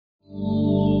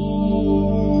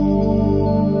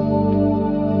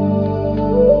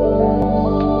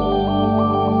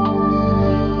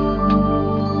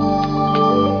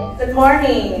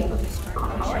morning.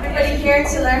 Everybody here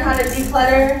to learn how to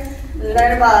declutter,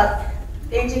 learn about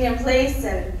aging in place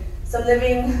and some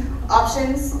living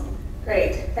options?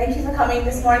 Great. Thank you for coming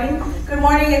this morning. Good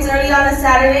morning. It's early on a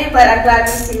Saturday, but I'm glad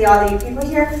to see all the people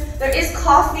here. There is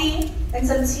coffee and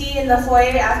some tea in the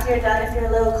foyer after you're done. If you're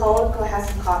a little cold, go have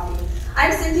some coffee.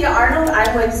 I'm Cynthia Arnold.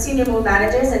 I'm with Senior Move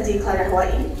Managers at De-clutter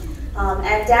Hawaii.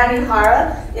 And Dan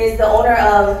Ihara is the owner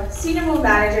of Senior Move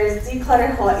Managers, De-clutter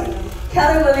Hawaii,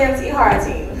 Keller Williams Ihara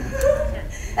team,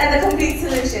 and the complete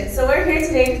solution. So we're here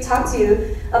today to talk to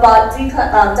you about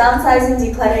downsizing,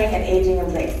 decluttering, and aging in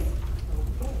place.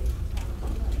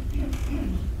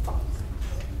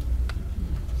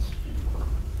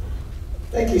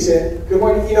 Thank you, Sid. Good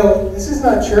morning. You know, this is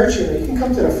not church here. You can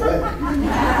come to the front.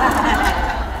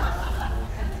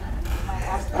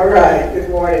 All right. Good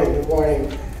morning. Good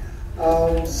morning.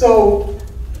 So,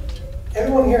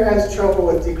 everyone here has trouble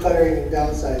with decluttering and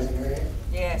downsizing, right?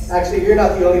 Yes. Actually, you're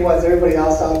not the only ones. Everybody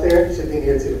else out there should be in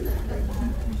here too.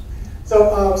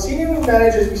 So, Senior Move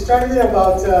Managers, we started it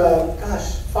about,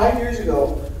 5 years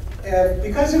ago. And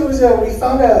because it was, we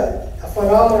found a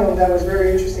phenomenon that was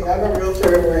very interesting. I'm a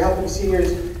realtor and we're helping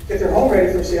seniors get their home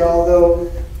ready for sale,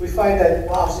 although we find that,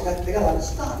 wow, they got a lot of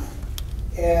stuff.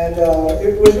 And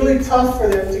it was really tough for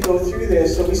them to go through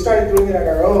this, so we started doing it on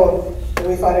our own, and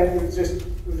we found it was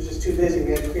just too busy.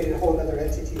 We had to create a whole other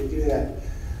entity to do that.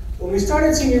 When we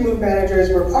started Senior Move Managers,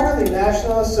 we're part of the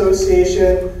National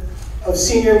Association of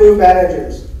Senior Move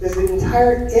Managers. There's an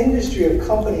entire industry of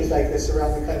companies like this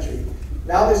around the country.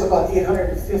 Now there's about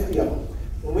 850 of them.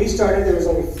 When we started, there was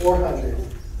only 400.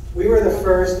 We were the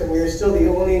first, and we are still the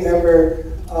only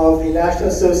member of the National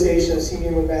Association of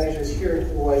Senior Move Managers here in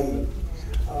Hawaii.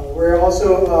 We're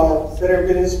also a Better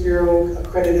Business Bureau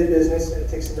accredited business, and it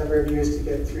takes a number of years to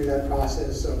get through that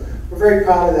process. So we're very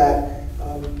proud of that.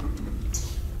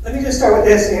 Let me just start with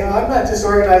this. You know, I'm not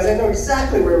disorganized. I know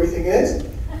exactly where everything is.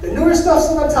 The newer stuff's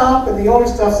on the top, and the older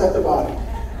stuff's at the bottom.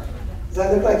 Does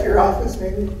that look like your office,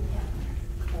 maybe?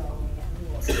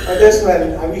 Or this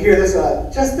one, we hear this a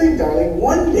lot. Just think, darling,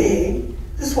 one day,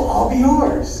 this will all be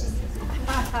yours.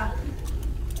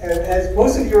 And as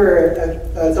most of you are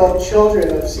adult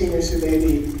children of seniors who may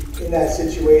be in that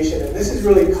situation, and this is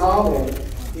really common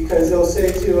because they'll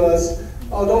say to us,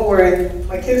 oh, don't worry,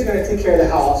 my kid's going to take care of the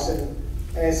house. And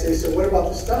I say, so what about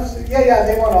the stuff? So, yeah,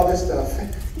 they want all this stuff.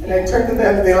 And I turn to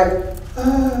them and they're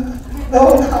like,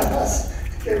 no, not us.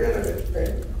 Get rid of it,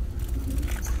 right?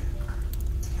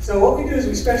 So what we do is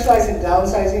we specialize in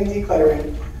downsizing and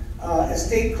decluttering,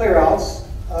 estate clear-outs,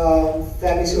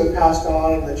 families who have passed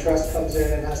on and the trust comes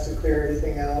in and has to clear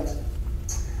everything out.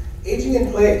 Aging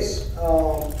in place.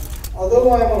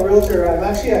 Although I'm a realtor, I'm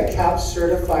actually a CAP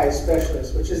certified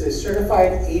specialist, which is a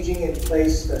certified aging in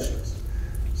place specialist.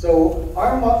 So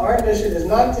our mission is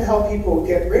not to help people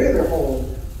get rid of their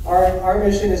home. Our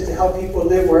mission is to help people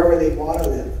live wherever they want to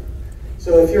live.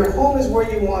 So if your home is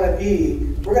where you want to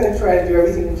be, we're going to try to do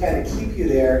everything we can to keep you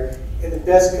there in the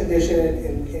best condition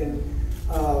and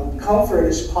comfort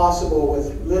as possible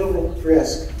with little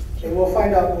risk. And we'll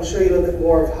find out, we'll show you a little bit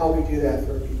more of how we do that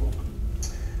for people.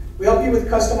 We help you with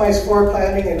customized floor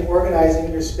planning and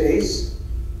organizing your space.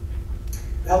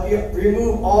 We help you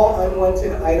remove all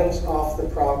unwanted items off the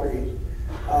property.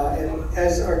 And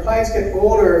as our clients get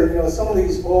older, you know, some of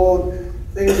these old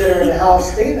things that are in the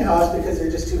house stay in the house because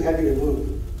they're just too heavy to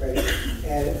move, right?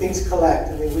 And things collect,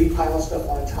 and then we pile stuff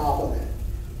on top of it.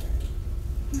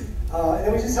 And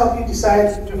then we just help you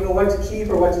decide, you know, what to keep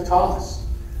or what to toss.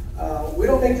 We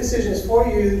don't make decisions for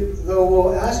you, though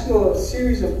we'll ask you a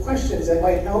series of questions that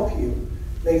might help you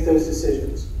make those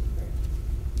decisions.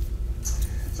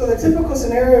 So the typical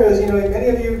scenario is, you know, many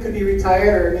of you could be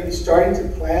retired or maybe starting to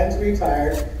plan to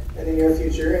retire in the near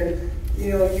future, and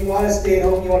you know, you want to stay at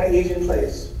home, you want to age in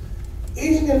place.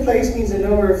 Aging in place means a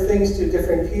number of things to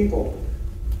different people.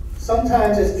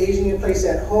 Sometimes it's aging in place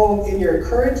at home, in your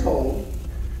current home.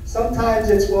 Sometimes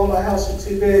it's, well, my house is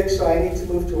too big, so I need to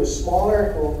move to a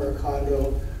smaller home or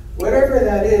condo. Whatever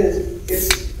that is,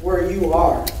 it's where you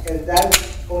are, and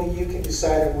that only you can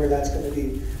decide on where that's going to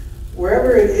be.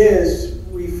 Wherever it is,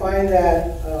 we find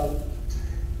that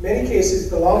many cases,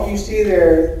 the longer you stay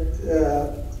there,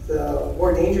 the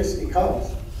more dangerous it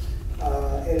becomes.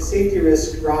 And safety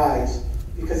risks rise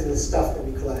because of the stuff that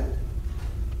we collect.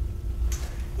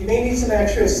 You may need some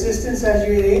extra assistance as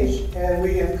you age, and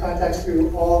we have contacts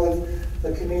through all of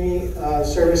the community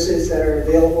services that are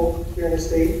available here in the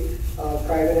state,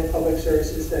 private and public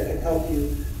services that can help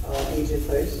you age in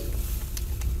place.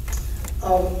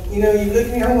 You know, you've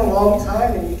lived in your home a long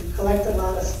time and you collect a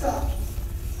lot of stuff.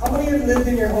 How many have lived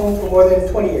in your home for more than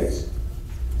 20 years?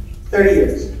 30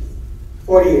 years?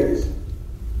 40 years?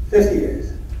 50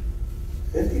 years.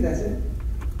 50, that's it?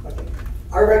 Okay.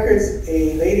 Our record's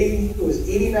a lady who was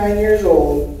 89 years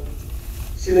old.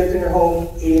 She lived in her home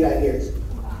 89 years.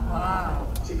 Wow.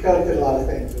 She collected a lot of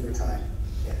things over time.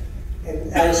 Yeah.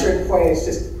 And at a certain point, it's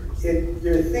just,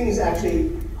 your things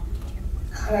actually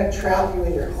kind of trap you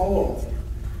in your home.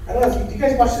 I don't know if do you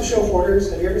guys watch the show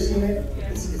Hoarders? Have you ever seen it?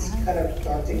 It's kind of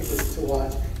daunting to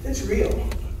watch. It's real.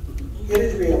 It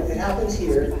is real. It happens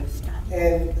here.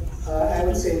 And I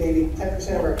would say maybe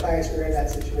 10% of our clients are in that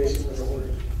situation with a hoarder.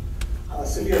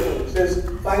 Severe hoarders.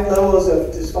 There's 5 levels of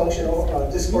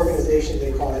dysfunctional, disorganization,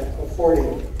 they call it, of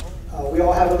hoarding. We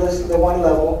all have a list of the 1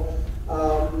 level.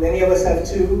 Many of us have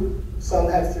 2, some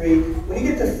have 3. When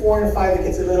you get to 4 and 5, it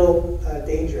gets a little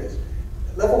dangerous.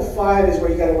 Level 5 is where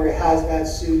you got to wear a hazmat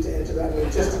suit to enter that room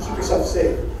just to keep yourself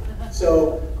safe.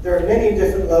 So there are many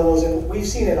different levels, and we've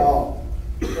seen it all.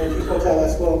 And people tell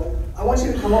us, well, I want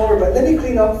you to come over, but let me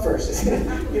clean up first.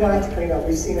 You don't have to clean up.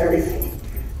 We've seen everything.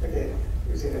 Okay,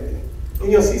 we've seen everything.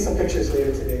 And you'll see some pictures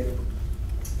later today.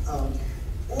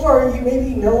 Or you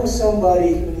maybe know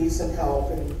somebody who needs some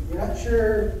help, and you're not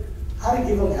sure how to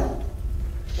give them help.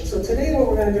 And so today what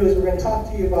we're going to do is we're going to talk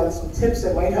to you about some tips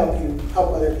that might help you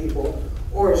help other people,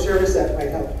 or a service that might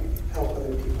help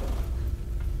other people.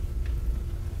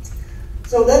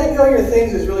 So letting go of your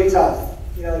things is really tough.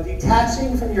 You know,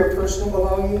 detaching from your personal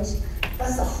belongings,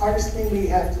 that's the hardest thing we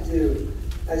have to do.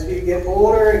 As we get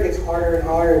older, it gets harder and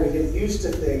harder. We get used to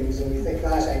things, and we think,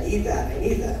 gosh, I need that, I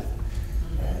need that.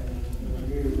 And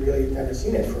you really never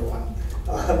seen it for a while.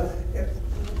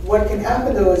 What can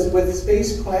happen, though, is with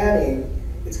space planning,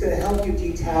 it's going to help you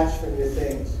detach from your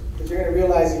things, because you're going to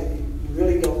realize that you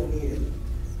really don't need it.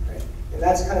 Right? And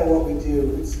that's kind of what we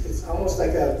do. It's almost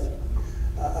like a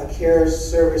care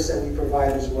service that we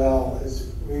provide as well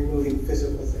as removing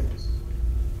physical things.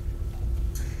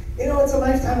 You know, it's a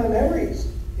lifetime of memories.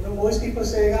 You know, most people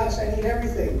say, gosh, I need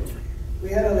everything. We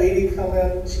had a lady come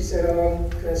in, she said, oh, I'm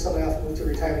going to somebody else move to a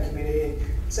retirement community.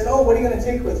 I said, oh, what are you going to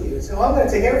take with you? I said, oh, I'm going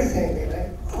to take everything. And I,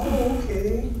 oh,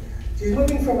 okay. She's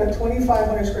moving from a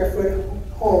 2,500 square foot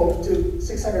home to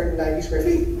 690 square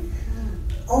feet.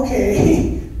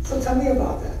 Okay, so tell me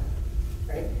about that,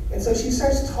 right? And so she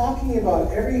starts talking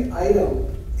about every item,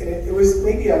 and it was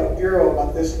maybe a bureau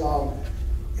about this long.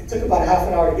 It took about half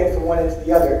an hour to get from one end to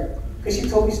the other, because she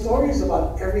told me stories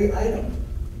about every item.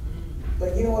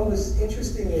 But you know what was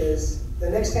interesting is, the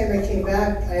next time I came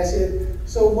back, I said,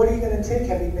 so what are you going to take?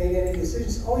 Have you made any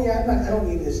decisions? Oh yeah, I don't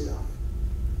need this stuff.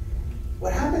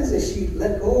 What happens is she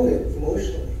let go of it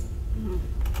emotionally.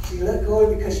 She let go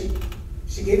of it because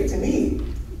she gave it to me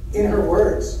in her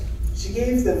words. She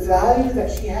gave the value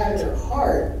that she had in her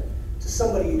heart to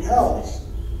somebody else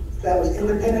that was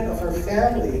independent of her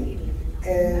family,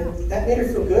 and that made her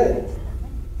feel good.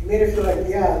 It made her feel like,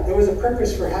 yeah, there was a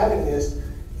purpose for having this,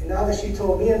 and now that she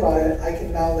told me about it, I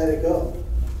can now let it go.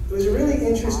 It was a really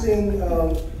interesting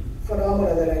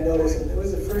phenomenon that I noticed, and it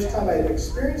was the first time I had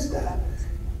experienced that.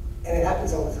 And it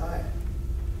happens all the time.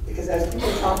 Because as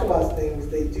people talk about things,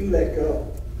 they do let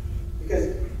go.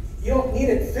 Because you don't need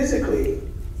it physically,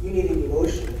 you need it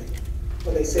emotionally.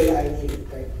 When they say, I need it,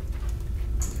 right?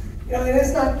 You know, and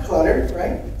it's not clutter,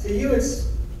 right? To you, it's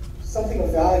something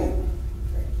of value,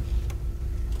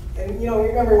 right? And you know,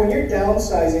 remember, when you're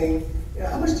downsizing, you know,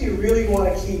 how much do you really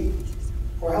want to keep?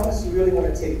 Or how much do you really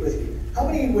want to take with you? How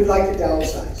many would like to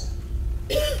downsize?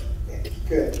 Yeah,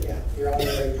 good, yeah, you're on the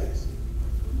right place.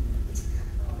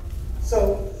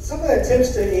 So some of the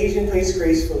tips to age in place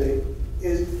gracefully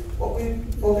is what we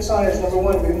focus on is number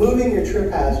 1, removing your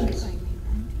trip hazards.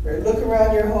 Right? Look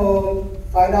around your home,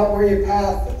 find out where your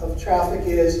path of traffic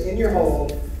is in your home,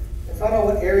 and find out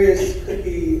what areas could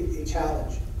be a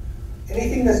challenge.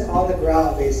 Anything that's on the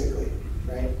ground, basically,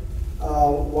 right?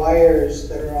 Wires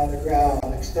that are on the ground,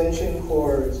 extension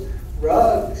cords,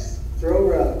 rugs, throw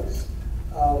rugs,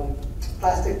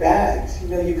 plastic bags. You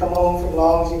know, you come home from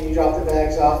longs and you drop the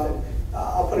bags off, and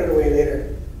I'll put it away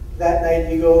later. That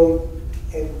night you go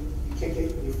and you kick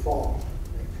it and you fall.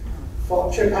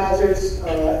 Fall trip hazards,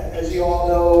 as you all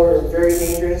know, are very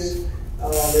dangerous.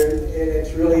 And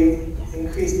it's really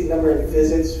increased the number of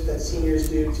visits that seniors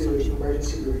do to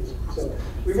emergency rooms. So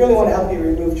we really want to help you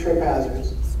remove trip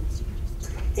hazards.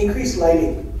 Increase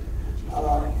lighting.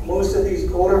 Most of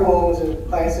these older homes and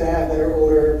clients that are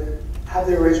older have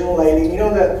the original lighting. You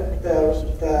know,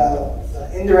 the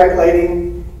indirect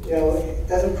lighting, you know, it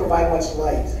doesn't provide much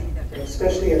light,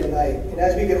 especially at night. And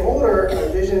as we get older, our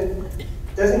vision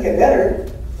doesn't get better,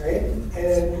 right?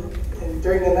 And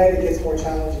during the night, it gets more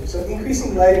challenging. So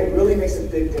increasing lighting really makes a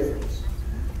big difference.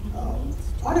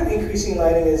 Part of increasing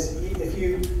lighting is if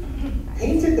you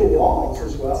painted the walls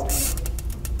as well.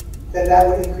 then that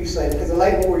would increase light because the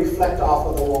light will reflect off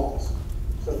of the walls.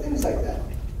 So things like that.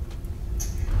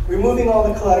 Removing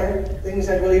all the clutter, things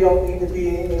that really don't need to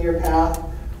be in your path,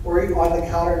 or on the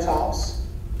countertops.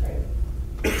 Right?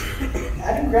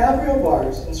 Adding grab rail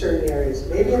bars in certain areas,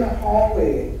 maybe in a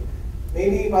hallway,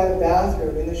 maybe by the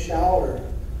bathroom, in the shower.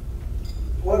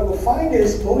 What we'll find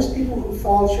is most people who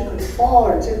trip and fall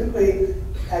are typically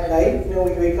at night. You know,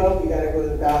 when you wake up, you gotta go to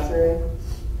the bathroom,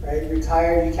 right? You're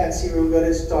tired, you can't see real good,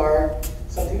 it's dark,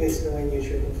 something gets annoying, you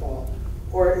trip and fall.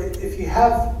 Or if you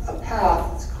have a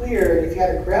path that's clear, and if you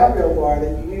had a grab rail bar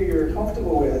that you knew you were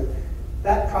comfortable with,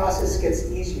 that process gets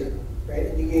easier, right?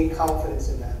 And you gain confidence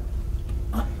in that.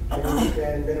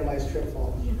 And minimize trip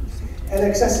falls. And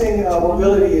accessing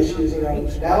mobility issues, you know,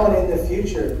 now and in the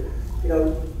future, you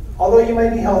know, although you might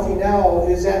be healthy now,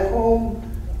 is that home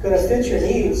going to fit your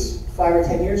needs 5 or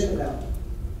 10 years from now?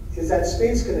 Is that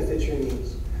space going to fit your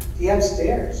needs? Do you have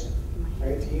stairs,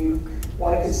 right? Do you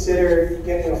want to consider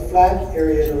getting a flat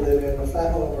area to live in, a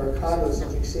flat home or a condo,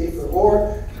 something safer?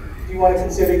 Or do you want to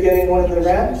consider getting one of the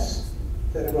ramps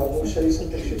that are about? We'll show you some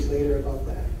pictures later about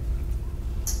that.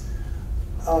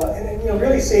 And you know,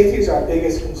 really safety is our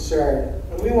biggest concern.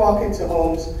 When we walk into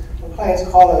homes, when clients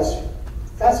call us,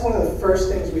 that's one of the first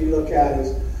things we look at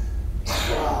is,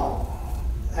 wow,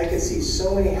 I can see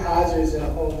so many hazards in a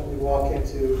home that we walk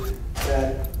into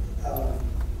that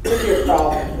could be a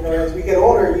problem. You know, as we get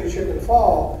older, you trip and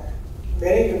fall.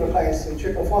 Many of our clients who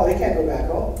trip and fall, they can't go back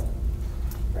home,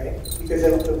 right? Because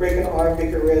they'll break an arm,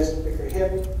 break a wrist, break a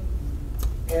hip.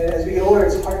 And as we get older,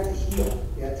 it's hard to heal.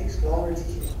 Yeah, it takes longer to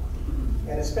heal.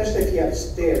 And especially if you have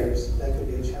stairs, that could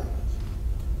be a challenge.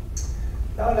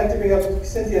 Now I'd like to bring up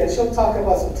Cynthia, and she'll talk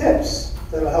about some tips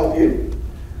that'll help you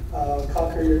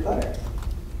conquer your clutter.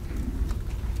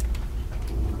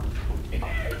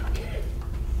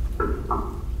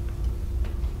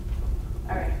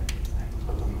 All right,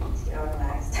 let's get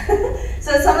organized.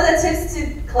 So some of the tips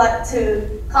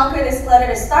to conquer this clutter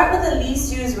is start with the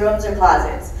least used rooms or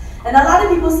closets. And a lot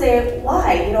of people say,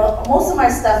 why? You know, most of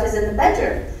our stuff is in the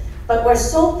bedroom. But we're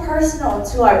so personal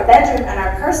to our bedroom and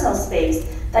our personal space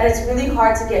that it's really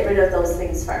hard to get rid of those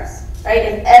things first, right?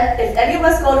 If any of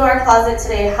us go to our closet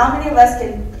today, how many of us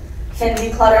can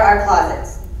declutter our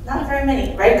closets? Not very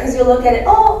many, right? Because you look at it,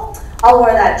 oh, I'll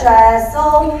wear that dress,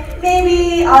 oh,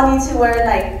 maybe I'll need to wear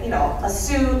like, you know, a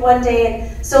suit one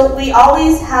day. So we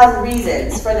always have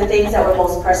reasons for the things that we're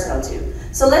most personal to.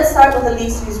 So let's start with the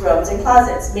least used rooms and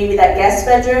closets. Maybe that guest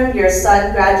bedroom, your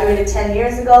son graduated 10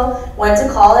 years ago, went to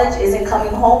college, isn't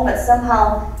coming home, but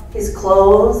somehow his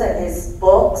clothes and his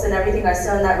books and everything are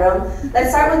still in that room. Let's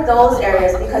start with those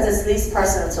areas because it's least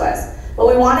personal to us. What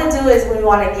we want to do is we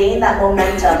want to gain that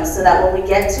momentum so that when we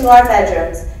get to our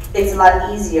bedrooms, it's a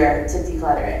lot easier to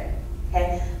declutter it.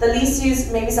 Okay? The least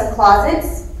used, maybe some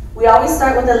closets. We always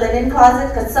start with the linen closet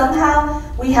because somehow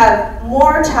we have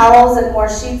more towels and more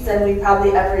sheets than we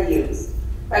probably ever use.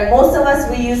 Right? Most of us,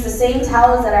 we use the same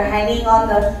towels that are hanging on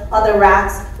the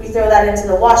racks. We throw that into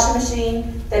the washing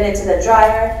machine, then into the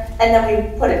dryer, and then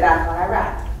we put it back on our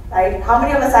rack. Right? How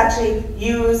many of us actually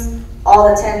use all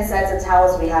the 10 sets of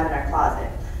towels we have in our closet?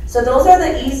 So those are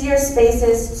the easier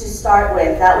spaces to start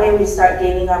with. That way we start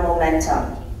gaining our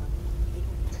momentum.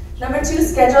 Number 2,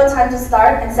 schedule time to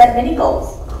start and set mini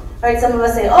goals. Right, some of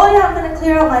us say, oh yeah, I'm going to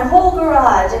clear out my whole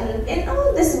garage in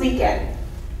this weekend.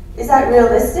 Is that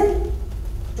realistic?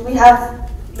 Do we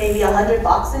have maybe 100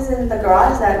 boxes in the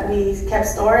garage that we kept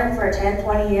storing for 10,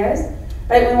 20 years?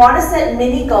 Right, we want to set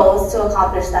mini goals to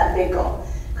accomplish that big goal.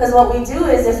 Because what we do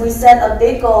is if we set a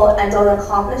big goal and don't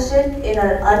accomplish it in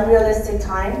an unrealistic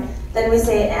time, then we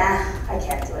say, I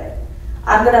can't do it.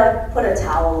 I'm going to put a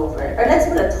towel over it. Or let's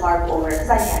put a tarp over it because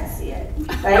I can't see it.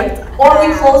 Right? Or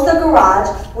we close the garage,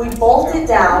 we bolt it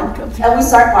down, and we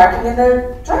start parking in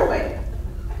the driveway.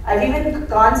 I've even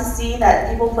gone to see that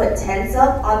people put tents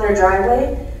up on their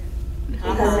driveway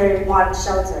because they want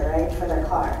shelter, right, for their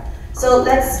car. So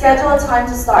let's schedule a time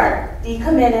to start. Be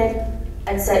committed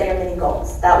and set your mini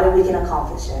goals. That way we can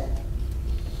accomplish it.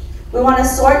 We want to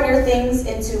sort your things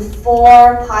into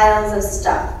 4 piles of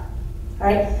stuff.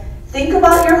 Right? Think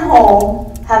about your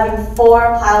home having 4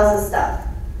 piles of stuff.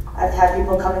 I've had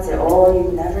people come and say, oh,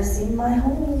 you've never seen my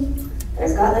home.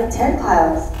 There's got like 10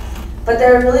 piles. But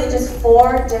there are really just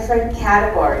 4 different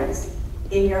categories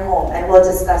in your home, and we'll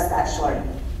discuss that shortly.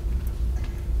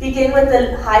 Begin with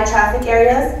the high traffic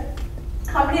areas.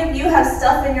 How many of you have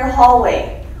stuff in your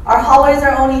hallway? Our hallways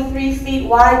are only 3 feet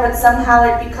wide, but somehow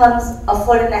it becomes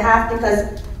 1.5 feet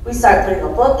because we start putting a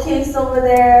bookcase over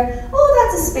there. Oh,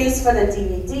 that's a space for the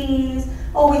DVDs.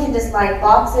 Oh, we can just line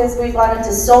boxes. We've gone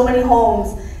into so many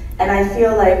homes, And I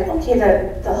feel like, okay,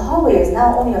 the hallway is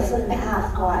now only 1.5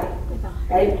 feet wide,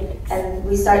 right? And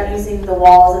we start using the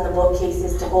walls and the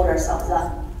bookcases to hold ourselves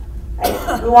up.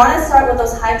 Right? We want to start with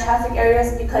those high traffic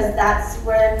areas because that's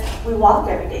where we walk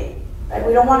every day. Right?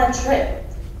 We don't want to trip.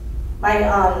 My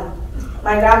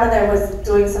grandmother was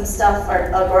doing some stuff for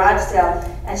a garage sale,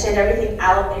 and she had everything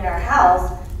out in her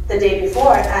house the day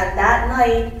before, and that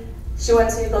night she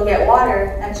went to go get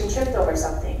water and she tripped over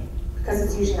something because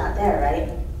it's usually not there, right?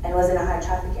 And it was in a high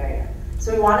traffic area.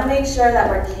 So we want to make sure that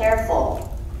we're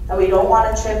careful, that we don't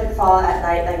want to trip and fall at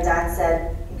night, like Dan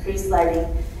said, increase lighting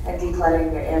and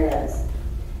decluttering your areas.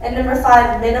 And number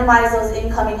 5, minimize those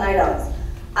incoming items.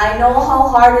 I know how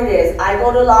hard it is. I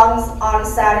go to Long's on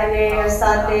Saturday or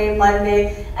Sunday,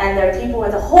 Monday, and there are people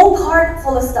with a whole cart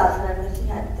full of stuff, and I'm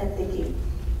looking at them thinking,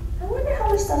 I wonder how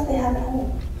much stuff they have at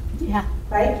home. Yeah.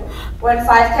 Right? When 5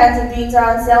 cans of beans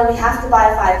are on sale, we have to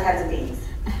buy 5 cans of beans.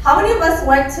 How many of us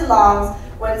went to Long's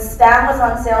when Spam was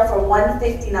on sale for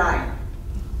 $1.59?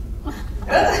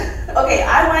 Okay,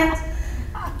 I went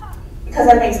because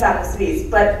I make Spam with sweets,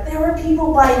 but there were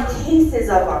people buying cases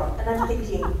of them, and I'm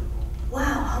thinking, wow,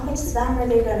 how much Spam are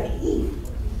they going to eat?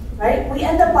 Right? We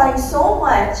end up buying so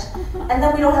much, and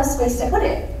then we don't have space to put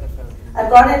it. I've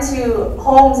gone into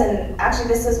homes, and actually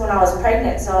this is when I was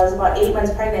pregnant, so I was about 8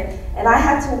 months pregnant, and I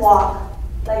had to walk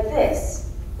like this.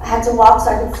 I had to walk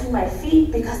so I could see my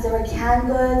feet because there were canned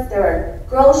goods, there were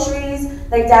groceries.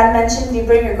 Like Dad mentioned, you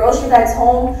bring your grocery bags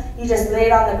home, you just lay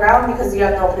it on the ground because you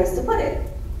have no place to put it.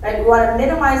 Right? We want to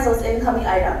minimize those incoming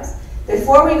items.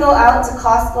 Before we go out to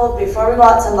Costco, before we go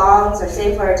out to Long's or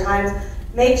Save for Our Times,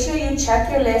 make sure you check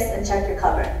your list and check your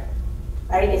cupboard.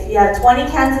 Right? If you have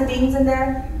 20 cans of beans in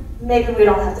there, maybe we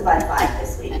don't have to buy 5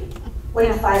 this week.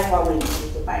 Wait 5 more weeks,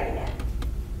 you can buy it again.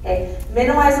 Okay?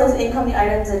 Minimize those incoming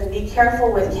items and be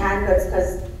careful with canned goods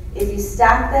because if you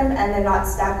stack them and they're not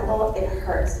stackable, it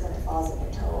hurts when it falls in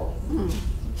your toe.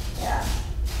 Yeah.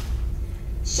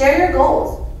 Share your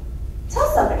goals. Tell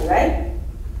somebody, right?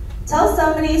 Tell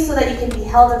somebody so that you can be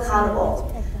held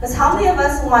accountable. Because how many of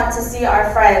us want to see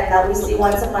our friend that we see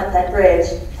once a month at Bridge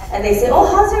and they say, oh,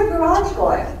 how's your garage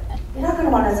going? You're not going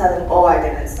to want to tell them, oh, I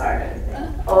didn't start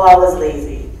anything. Oh, I was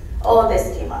lazy. Oh,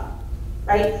 this came up.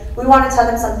 Right? We want to tell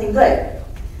them something good.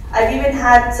 I've even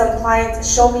had some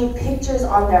clients show me pictures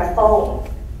on their phone.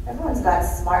 Everyone's got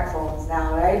smartphones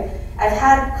now, right? I've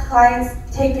had clients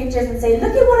take pictures and say,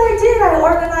 look at what I did. I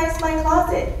organized my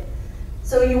closet.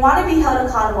 So you want to be held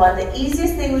accountable. And the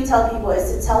easiest thing we tell people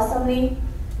is to tell somebody,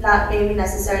 not maybe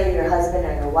necessarily your husband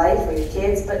or your wife or your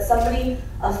kids, but somebody,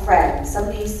 a friend,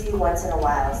 somebody you see once in a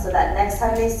while, so that next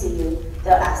time they see you,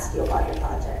 they'll ask you about your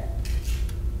project.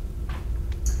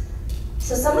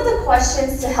 So some of the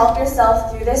questions to help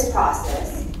yourself through this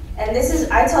process, and this is,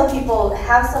 I tell people,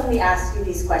 have somebody ask you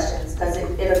these questions because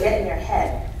it'll get in your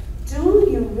head. Do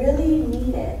you really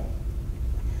need it?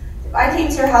 If I came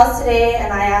to your house today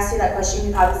and I asked you that question,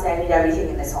 you'd probably say, I need everything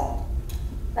in this home,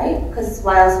 right? Because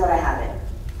why else would I have it?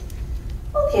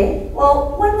 Okay,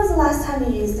 well, when was the last time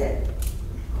you used it?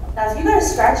 Now, if you gotta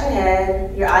scratch your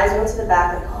head, your eyes go to the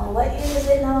back, like, oh, what year is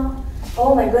it now?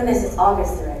 Oh my goodness, it's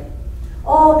August already.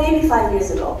 Oh, maybe 5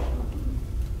 years ago.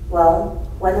 Well,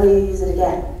 when will you use it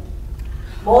again?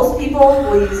 Most people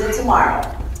will use it tomorrow.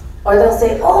 Or they'll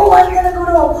say, oh, I'm gonna go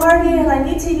to a party and I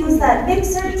need to use that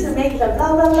mixer to make the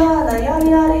blah, blah, blah, the yada,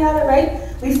 yada, yada, right?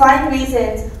 We find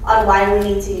reasons on why we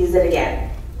need to use it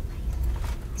again.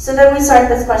 So then we start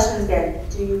this question again.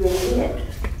 Do you really need it?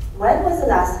 When was the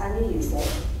last time you used it?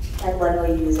 And when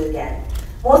will you use it again?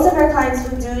 Most of our clients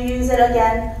who do use it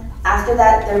again, after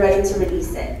that, they're ready to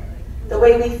release it. The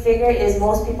way we figure is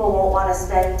most people won't want to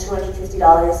spend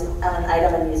 $250 on an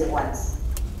item and use it once.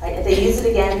 Right? If they use it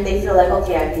again, they feel like,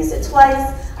 okay, I've used it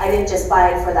twice. I didn't just buy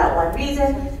it for that one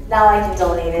reason. Now I can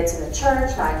donate it to the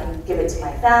church. Now I can give it to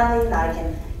my family. Now I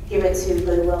can give it to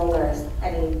Goodwill or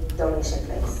any donation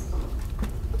place.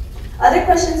 Other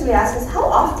questions we ask is, how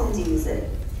often do you use it?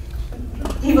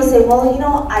 People say, well, you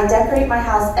know, I decorate my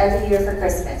house every year for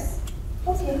Christmas.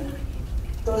 Okay,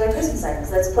 those are Christmas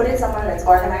items. Let's put it somewhere, let's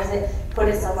organize it, put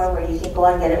it somewhere where you can go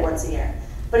and get it once a year.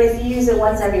 But if you use it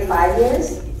once every 5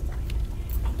 years,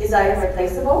 is the item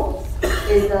replaceable?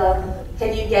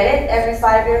 Can you get it every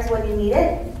 5 years when you need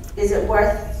it? Is it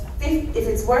worth, if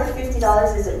it's worth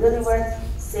 $50, is it really worth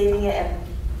saving it and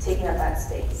taking up that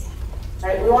space?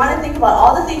 Right? We want to think about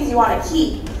all the things you want to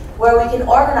keep, where we can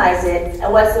organize it,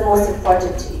 and what's the most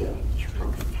important to you.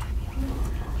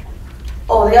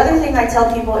 Oh, the other thing I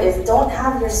tell people is don't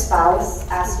have your spouse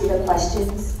ask you the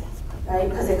questions, right?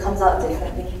 Because it comes out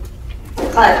differently.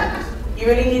 Hun, you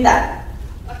really need that?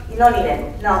 You don't need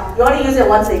it. No, you only use it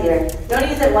once a year. You only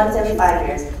use it once every 5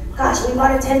 years. gosh, we bought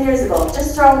it 10 years ago,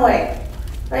 just throw them away,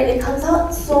 right? It comes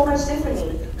out so much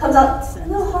differently. It comes out a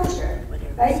little harsher,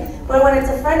 right? But when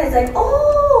it's a friend, it's like,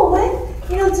 oh, when,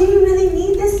 do you really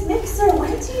need this mixer?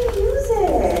 When do you use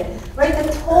it? Right?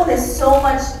 The tone is so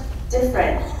much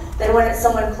different than when it's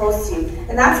someone close to you.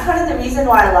 And that's kind of the reason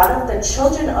why a lot of the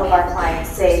children of our clients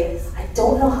say, I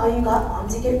don't know how you got mom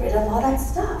to get rid of all that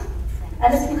stuff.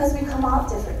 And it's because we come out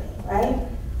differently, right?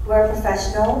 We're a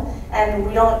professional, and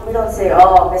we don't say,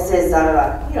 oh, Mrs.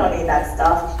 You don't need that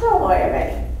stuff. Don't worry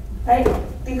already, right?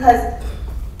 Because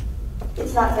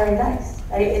it's not very nice,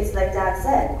 right? It's like Dad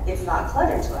said, it's not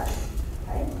clutter to us,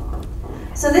 right?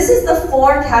 So this is the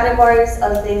 4 categories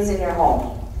of things in your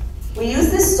home. We use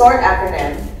this SORT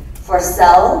acronym for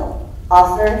sell,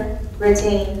 offer,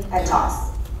 retain, and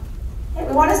toss. Okay,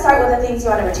 we want to start with the things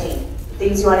you want to retain.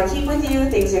 Things you want to keep with you,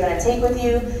 things you're going to take with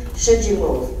you, should you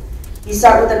move. You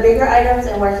start with the bigger items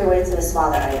and work your way to the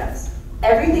smaller items.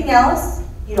 Everything else,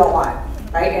 you don't want,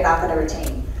 right? You're not going to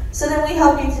retain. So then we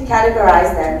help you to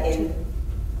categorize them in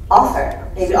offer.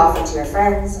 Maybe offer to your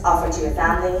friends, offer to your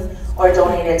family, or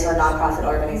donate it to a nonprofit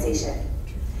organization.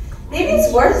 Maybe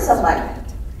it's worth some money.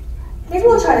 Maybe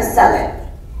we'll try to sell it.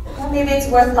 Or maybe it's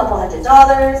worth a couple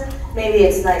 $100. Maybe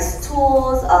it's nice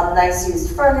tools, nice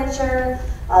used furniture,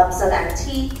 some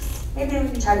antiques. Maybe we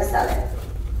can try to sell it.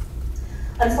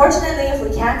 Unfortunately, if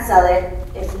we can't sell it,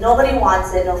 if nobody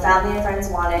wants it, no family and friends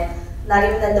want it, not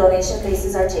even the donation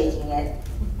places are taking it,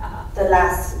 the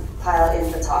last pile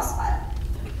is the toss pile.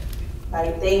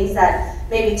 Right? Things that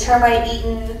maybe termite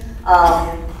eaten,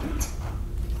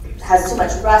 has too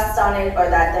much rust on it, or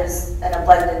that there's an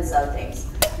abundance of things.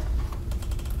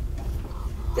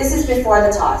 This is before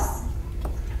the toss.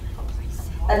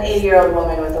 An 80-year-old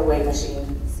woman with a weight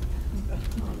machine.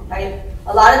 Right?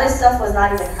 A lot of this stuff was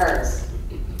not even hers.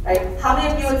 Right? How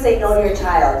many of you would say no to your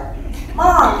child?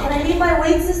 Mom, can I leave my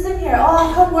weight system here? Oh,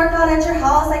 I'll come work out at your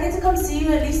house. I get to come see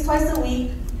you at least twice a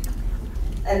week.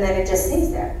 And then it just stays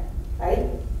there, right?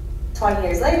 20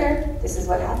 years later, this is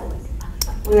what happens.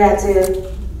 We had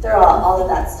to throw out all of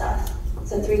that stuff.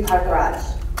 It's a 3-car garage.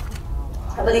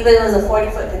 I believe it was a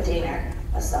 40-foot container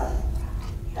of stuff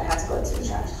that had to go into the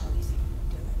trash.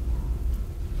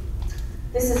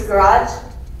 This is a garage.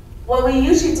 What we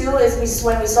usually do is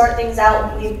when we sort things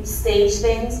out, we stage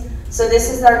things. So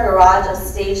this is our garage of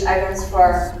staged items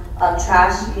for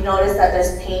trash. You notice that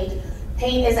there's paint.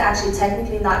 Paint is actually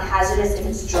technically not hazardous if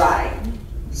it's dry.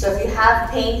 So if you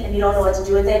have paint and you don't know what to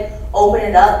do with it, open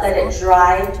it up, let it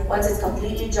dry. Once it's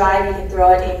completely dry, you can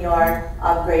throw it in your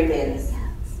gray bins.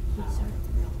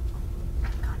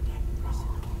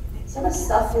 So much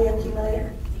stuff we accumulate.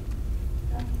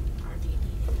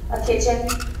 A kitchen.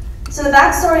 So the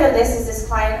backstory of this is this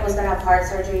client was going to have heart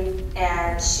surgery,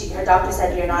 and her doctor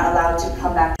said you're not allowed to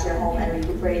come back to your home and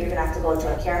recuperate. You're going to have to go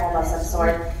to a care home of some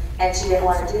sort. And she didn't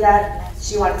want to do that.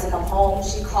 She wanted to come home.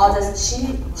 She called us.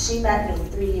 She met me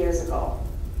 3 years ago.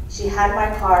 She had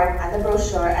my card and the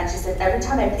brochure, and she said every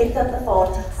time I picked up the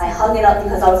phone, I hung it up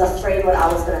because I was afraid what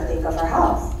I was going to think of her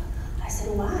house. I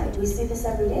said, why? We see this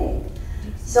every day.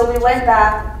 So we went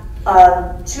back.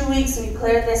 2 weeks, we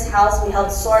cleared this house. We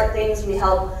helped sort things. We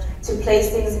helped to place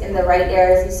things in the right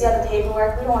areas. You see all the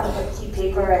paperwork? We don't want to keep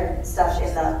paper and stuff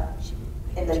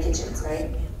in the kitchens, right?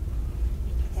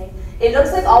 Okay. It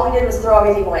looks like all we did was throw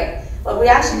everything away. What we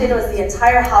actually did was the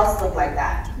entire house looked like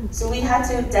that. So we had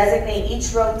to designate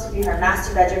each room to be her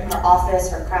master bedroom, her office,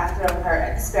 her craft room,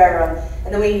 her spare room,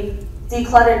 and then we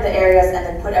decluttered the areas and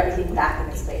then put everything back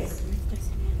in its place.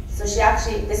 So she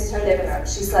actually, this is her living room.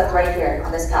 She slept right here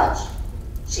on this couch.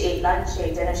 She ate lunch, she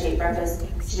ate dinner, she ate breakfast.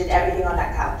 She did everything on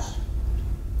that couch.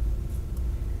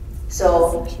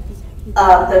 So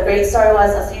the great story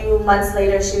was a few months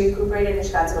later, she recuperated and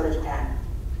she got to go to Japan.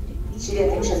 She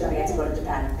didn't think she was going to get to go to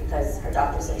Japan because her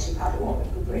doctor said she probably won't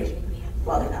recuperate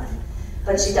well enough.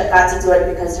 But she got to do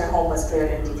it because her home was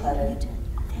cleared and decluttered.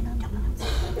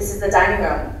 This is the dining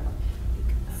room.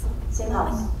 Same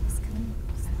house.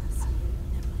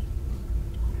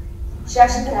 She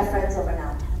actually can have friends over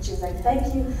now. She's like,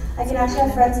 thank you. I can actually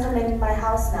have friends come in my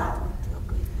house now.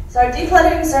 So our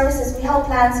decluttering services, we help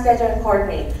plan, schedule, and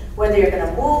coordinate. Whether you're going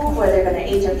to move, whether you're going to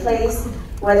age in place,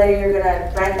 whether you're going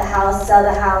to rent the house, sell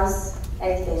the house,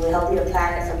 anything. We help you to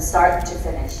plan it from start to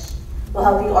finish. We'll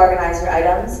help you organize your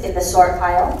items in the sort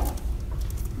pile.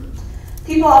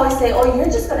 People always say, oh, you're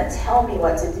just going to tell me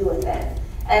what to do with it.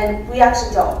 And we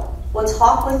actually don't. We'll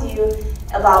talk with you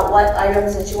about what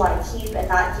items that you want to keep and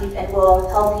not keep, and we'll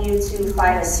help you to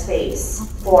find a space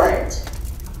for it.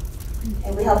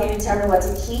 And we help you determine what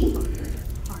to keep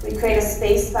We create a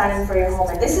space planning for your home.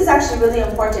 And this is actually really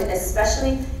important,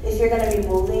 especially if you're going to be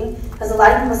moving. Because a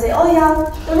lot of people say, oh yeah,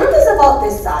 the room is about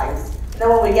this size. And then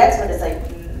when we get to it, it's like,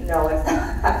 no, it's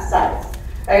not that size.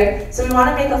 Right? So we want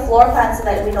to make a floor plan so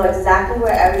that we know exactly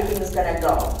where everything is going to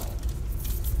go.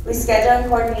 We schedule and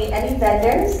coordinate any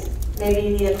vendors. Maybe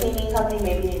you need a cleaning company,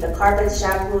 maybe you need the carpet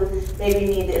shampoo, maybe you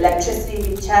need the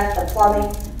electricity, we check the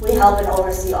plumbing. We help and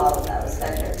oversee all of those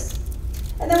vendors.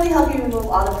 And then we help you remove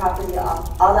all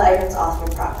the items off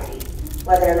your property.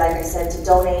 Whether, like I said, to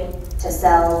donate, to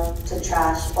sell, to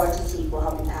trash, or to keep, we'll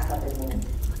help you pack up and move.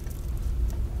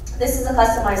 This is a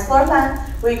customized floor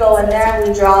plan. We go in there and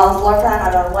we draw a floor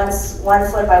plan on a 1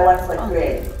 foot by 1 foot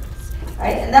grid.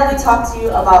 Right? And then we talk to you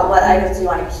about what items you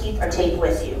want to keep or take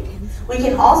with you. We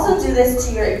can also do this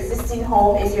to your existing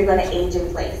home if you're going to age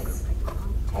in place.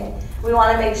 Okay? We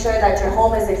want to make sure that your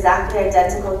home is exactly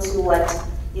identical to what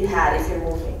you had if you're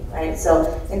moving. Right?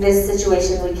 So in this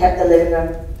situation, we kept the living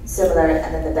room similar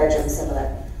and then the bedroom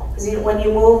similar. Because when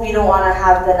you move, you don't want to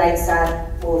have the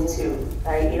nightstand move too.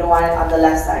 Right? You don't want it on the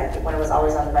left side when it was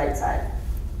always on the right side.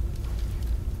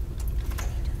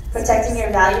 Protecting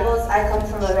your valuables. I come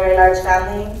from a very large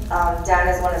family. Dan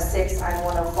is one of 6, I'm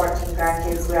one of 14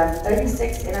 grandkids. We have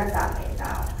 36 in our family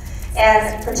now.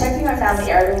 And protecting our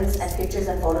family heirlooms and pictures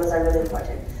and photos are really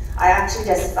important. I actually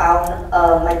just found,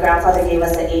 my grandfather gave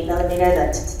us an 8mm,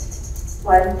 the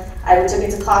one. I took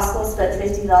it to Costco, spent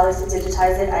 $15 to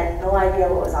digitize it. I had no idea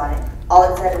what was on it.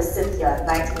 All it said was Cynthia,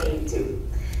 1982.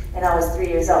 And I was 3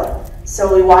 years old.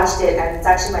 So we watched it, and it's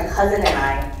actually my cousin and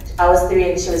I was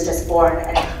 3 and she was just born,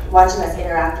 and watching us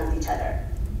interact with each other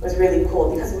was really cool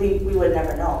because we would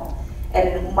never know.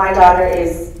 And my daughter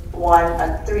is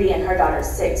 3 and her daughter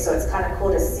is 6, so it's kind of cool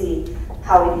to see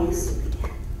how it used to be.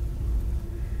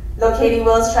 Locating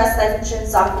wills, trust, life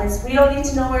insurance documents. We don't need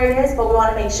to know where it is, but we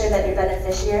want to make sure that your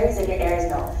beneficiaries and your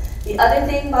heirs know. The other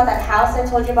thing about that house I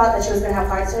told you about that she was going to have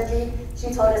heart surgery, she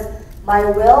told us, my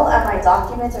will and my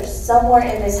documents are somewhere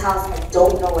in this house. I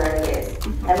don't know where it is.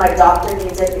 And my doctor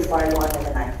needs it before I go under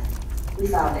the knife. We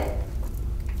found it.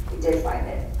 We did find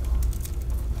it.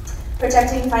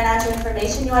 Protecting financial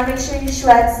information. You want to make sure you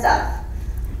shred stuff.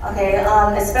 Okay,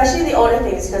 especially the older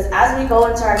things, because as we go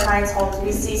into our clients' homes,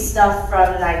 we see stuff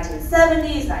from the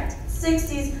 1970s,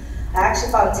 1960s. I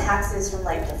actually found taxes from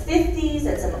like the 50s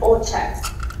and some old checks.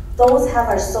 Those have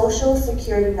our social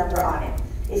security number on it.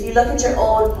 If you look at your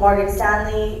old Morgan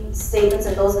Stanley statements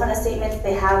and those kind of statements,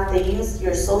 they use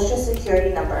your social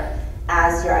security number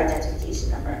as your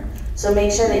identification number. So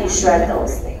make sure that you shred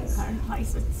those things.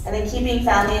 And then keeping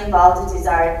family involved is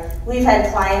desired. We've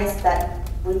had clients that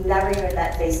we've never even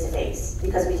met face to face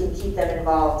because we can keep them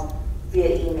involved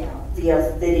via email,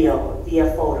 via video,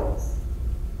 via photos.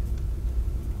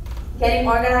 Getting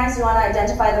organized, you want to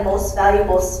identify the most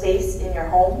valuable space in your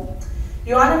home.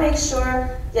 You want to make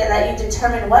sure that you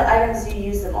determine what items you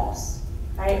use the most,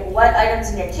 right? What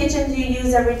items in your kitchen do you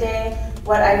use every day?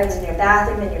 What items in your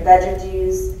bathroom and your bedroom do you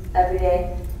use every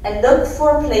day? And look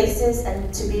for places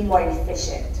and to be more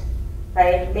efficient,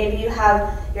 right? Maybe you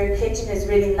have, your kitchen is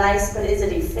really nice, but is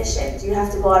it efficient? Do you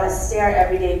have to go on a stair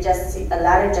every day, a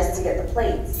ladder just to get the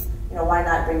plates? You know, why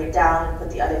not bring it down and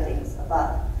put the other things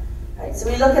above, right? So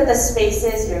we look at the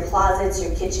spaces, your closets,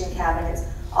 your kitchen cabinets,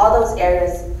 all those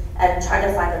areas, and try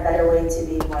to find a better way to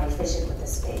be more efficient with the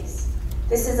space.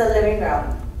 This is a living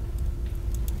room.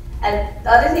 And the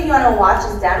other thing you want to watch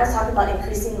is Dan was talking about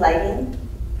increasing lighting.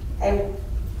 And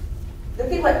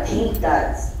look at what paint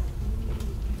does,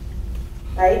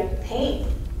 right? Paint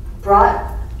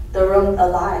brought the room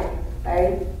alive,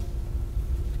 right?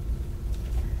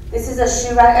 This is a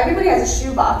shoe rack. Everybody has a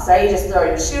shoe box, right? You just throw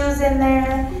your shoes in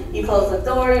there, you close the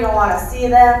door, you don't want to see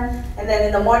them, and then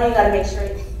in the morning you got to make sure,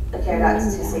 okay, I got 2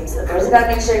 same slippers. You got to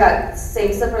make sure you got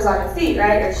same slippers on your feet,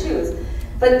 right, or shoes.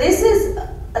 But this is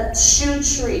a shoe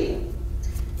tree.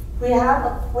 We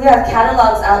have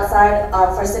catalogs outside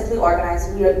for Simply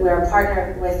Organized. We're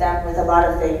partnered with them with a lot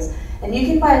of things. And you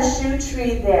can buy a shoe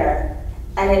tree there,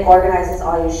 and it organizes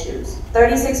all your shoes.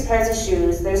 36 pairs of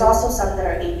shoes. There's also some that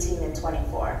are 18 and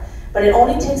 24. But it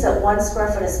only takes up 1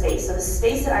 square foot of space. So the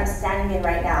space that I'm standing in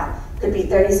right now could be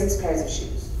 36 pairs of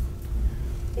shoes,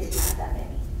 if you have that many.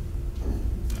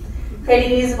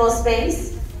 Creating usable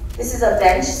space. This is a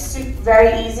bench,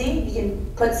 very easy. You can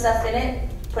put stuff in it,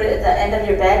 put it at the end of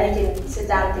your bed. You can sit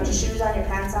down and put your shoes on, your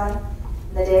pants on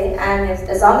in the day. And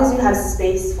as long as you have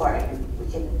space for it,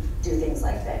 we can do things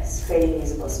like this, creating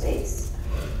usable space.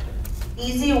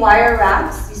 Easy wire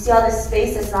racks. You see all this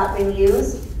space that's not being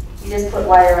used? You just put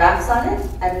wire racks on it,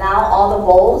 and now all the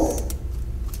bowls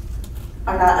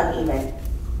are not uneven,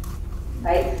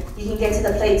 right? You can get to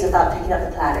the plates without picking up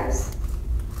the platters.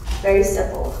 Very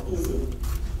simple, easy.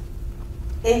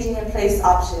 Aging in place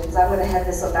options. I'm going to hand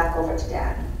this back over to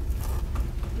Dan.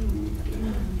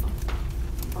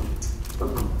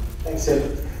 Thanks,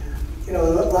 Sid. You know,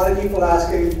 a lot of people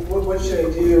ask me, what should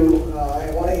I do?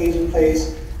 I want to age in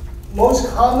place. Most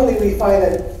commonly, we find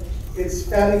that it's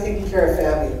family taking care of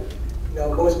family. You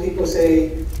know, most people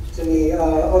say to me,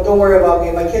 oh, don't worry about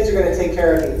me, my kids are going to take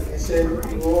care of me. I said,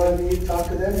 well, you talk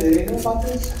to them, do they know about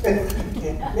this?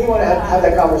 They want to have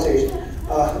that conversation.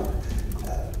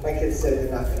 My kids said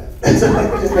they're not going to. So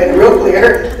I just made it real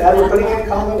clear that we're putting it in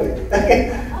common.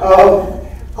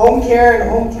 Home care and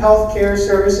home health care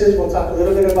services, we'll talk a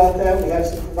little bit about that. We have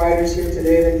some providers here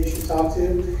today that you should talk to.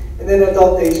 And then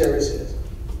adult day services.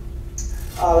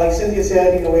 Like Cynthia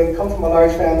said, you know, we come from a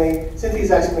large family.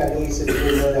 Cynthia's actually my niece, if you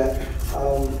didn't know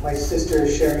that. My sister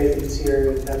Sherry is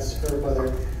here, and that's her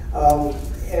mother.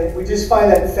 And we just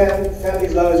find that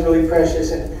family's love is really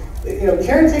precious. And you know,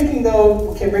 caretaking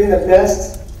though can bring the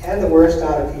best and the worst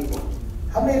out of people.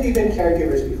 How many of you have been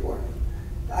caregivers before?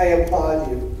 I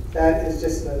applaud you. That is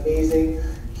just an amazing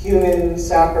human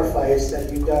sacrifice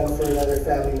that you've done for another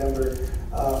family member.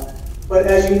 But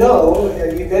as you know,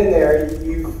 if you've been there,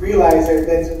 you've realized there have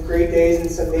been some great days and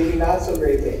some maybe not so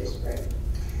great days, right?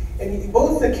 And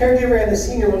both the caregiver and the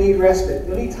senior will need respite.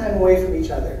 You'll need time away from each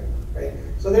other, right?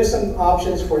 So there's some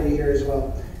options for you here as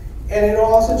well. And it'll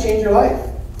also change your life.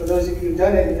 For those of you who've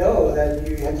done it, know that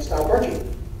you had to stop working.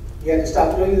 You had to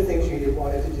stop doing the things you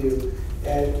wanted to do,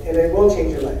 and it will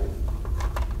change your life.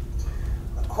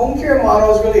 Home care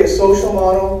model is really a social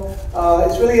model.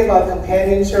 It's really about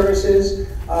companion services,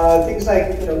 things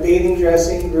like bathing,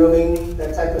 dressing, grooming,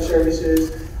 that type of services.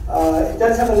 It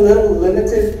does have a little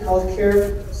limited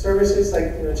healthcare services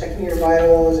like checking your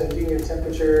vitals and doing your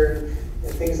temperature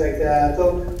and things like that.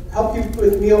 They'll help you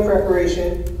with meal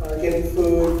preparation, getting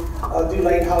food, do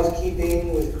light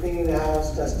housekeeping with cleaning the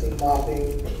house, dusting,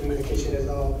 mopping, cleaning the kitchen as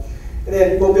well. And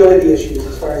then mobility issues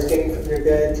as far as getting from your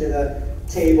bed to the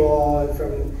table, and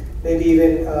from maybe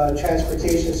even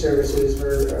transportation services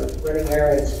for running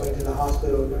errands, going to the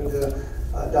hospital, going to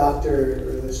the doctor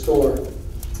or the store.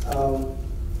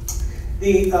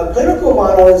 The clinical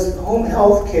model is home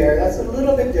health care. That's a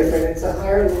little bit different. It's a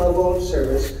higher level of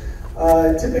service.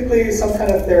 Typically some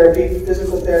kind of therapy,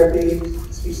 physical therapy,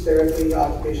 speech therapy,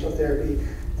 occupational therapy,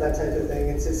 that type of thing.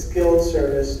 It's a skilled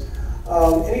service.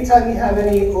 Anytime you have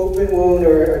any open wound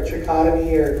or a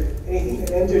trichotomy or anything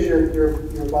that enters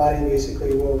your body,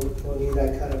 basically, will need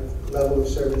that kind of level of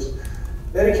service.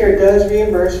 Medicare does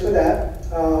reimburse for that.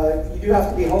 You do have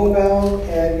to be homebound,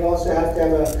 and you also have to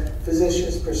have a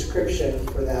physician's prescription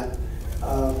for that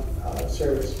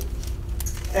service.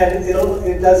 And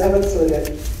it does have a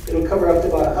limit. It'll cover up to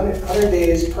about 100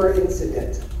 days per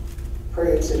incident.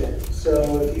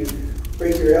 So if you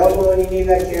break your elbow and you need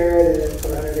that care, then it's for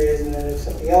 100 days, and then if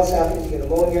something else happens, you get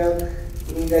pneumonia,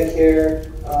 you need that care,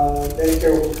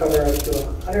 Medicare will cover up to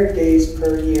 100 days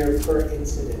per year per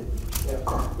incident.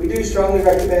 Yeah. We do strongly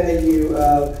recommend that you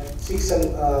seek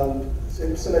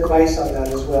some advice on that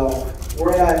as well.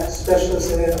 We're not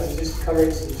specialists in it, I'm just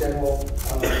covering some general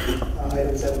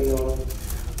items that we know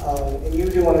of. And you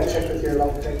do want to check with your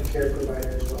long-term care provider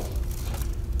as well.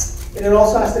 And it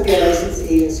also has to be a licensed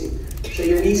agency. So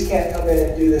your niece can't come in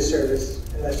and do this service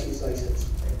unless she's licensed.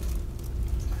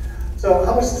 So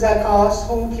how much does that cost?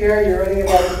 Home care, you're running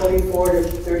about $24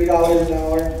 to $30 an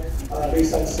hour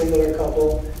based on single or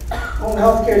couple. Home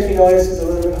health care, as you notice, is a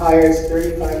little bit higher. It's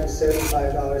 $35 to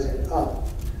 $75 and up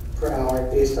per hour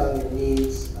based on your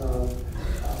needs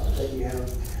that you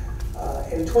have.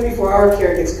 And 24-hour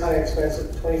care gets kind of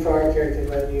expensive. 24-hour care can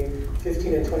run you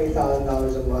 $15,000 to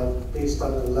 $20,000 a month based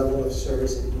on the level of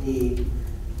service and need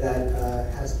that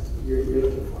you're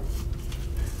looking for.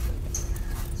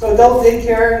 So adult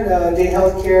daycare and day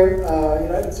health care,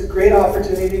 it's a great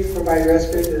opportunity to provide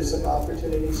respite. There's some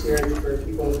opportunities here for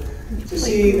people to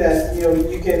see that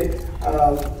you can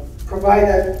provide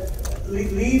that,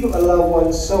 leave a loved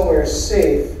one somewhere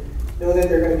safe, know that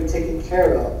they're going to be taken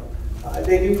care of.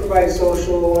 They do provide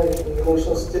social and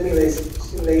emotional stimulation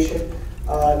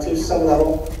to some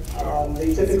level.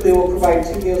 They typically will provide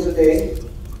 2 meals a day.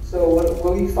 So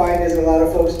what we find is a lot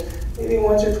of folks, maybe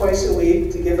once or twice a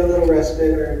week, to give a little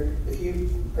respite, or if you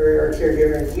are a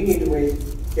caregiver and you need to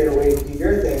get away to do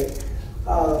your thing,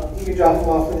 you can drop them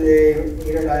off for the day,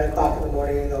 8 or 9 o'clock in the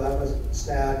morning, and they'll have a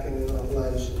snack, and then they'll have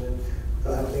lunch, and then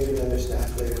they'll have maybe another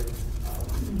snack later.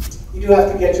 You do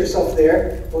have to get yourself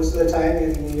there most of the time.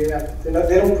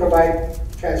 They don't provide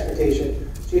transportation,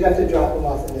 so you'd have to drop them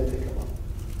off and then pick them up.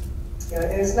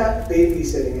 And it's not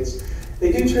babysitting.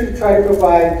 They do try to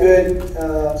provide good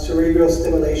cerebral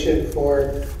stimulation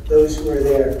for those who are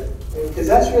there. Because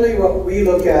that's really what we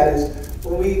look at is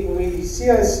when we see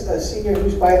a senior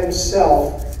who's by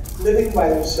themselves, living by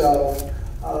themselves,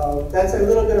 that's a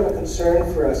little bit of a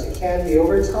concern for us. It can be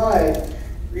over time.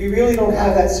 We really don't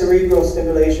have that cerebral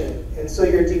stimulation, and so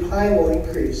your decline will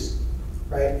increase,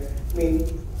 right? I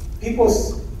mean, people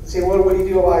say, well, what do you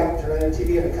do? Oh, I turn on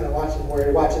TV and I kind of watch him, or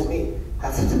he watches me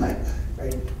half the time,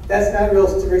 right? That's not real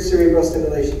cerebral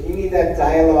stimulation. You need that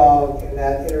dialogue and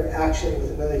that interaction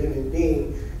with another human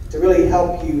being to really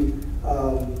help you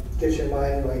get your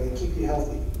mind going and keep you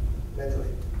healthy mentally.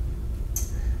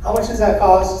 How much does that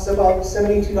cost? It's about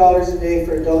 $72 a day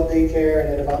for adult daycare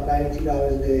and then about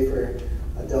 $92 a day for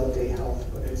adult day health.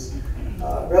 But it's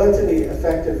a relatively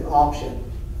effective option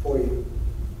for you.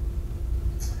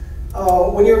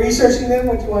 When you're researching them,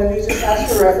 what you want to do is just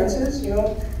ask for references,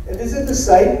 and visit the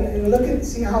site and look and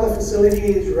see how the facility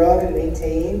is run and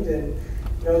maintained, and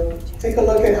take a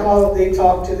look at how they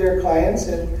talk to their clients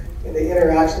and the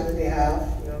interaction that they have.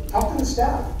 Talk to the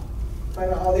staff,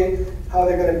 find out how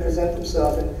they're going to present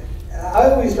themselves. And I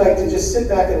always like to just sit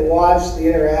back and watch the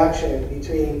interaction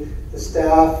between the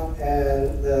staff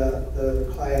and the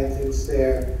client who's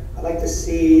there. I like to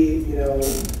see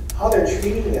how they're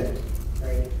treating them.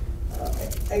 Right?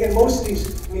 Again, most of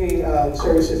these community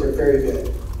services are very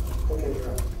good. Don't get me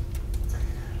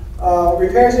wrong.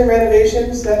 Repairs and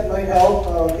renovations, that might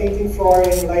help. Painting,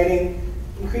 flooring, lighting,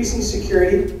 increasing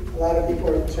security. A lot of people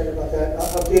are concerned about that.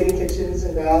 Updating kitchens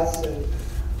and baths, and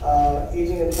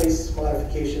aging in place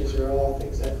modifications are all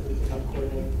things that we can help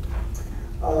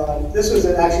coordinate. This was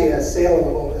actually a sale of a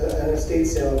home, an estate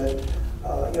sale that,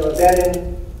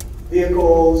 abandoned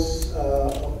vehicles,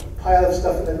 a pile of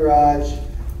stuff in the garage,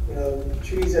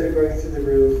 trees that are growing through the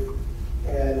roof,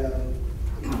 and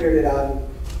we cleared it out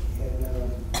and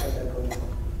let that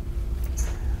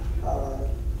go.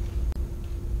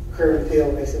 Curb and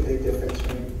peel makes a big difference,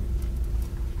 right?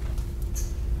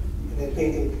 And then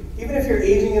painting. Even if you're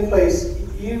aging in place,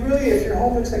 if your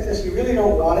home looks like this, you really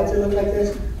don't want it to look like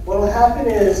this. What will happen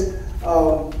is,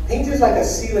 paint is like a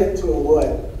sealant to a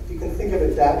wood, if you can think of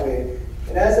it that way.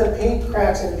 And as the paint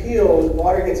cracks and peels,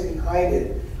 water gets behind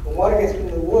it. When water gets in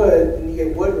the wood, and you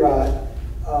get wood rot,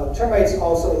 termites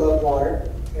also love water,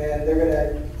 and they're going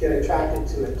to get attracted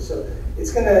to it. So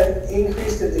it's going to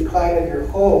increase the decline of your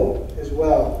home as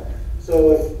well.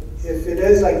 So if it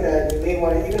is like that, you may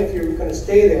want to, even if you're going to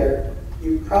stay there,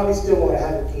 you probably still want to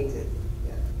have it painted.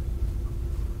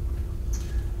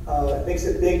 Yeah. It makes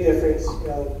a big difference.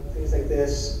 Things like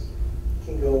this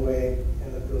can go away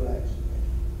and look real nice.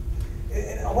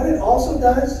 And what it also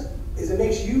does is it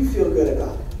makes you feel good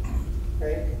about it.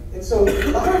 Right? And so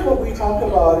a lot of what we talk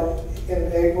about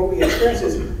and what we experience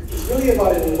is really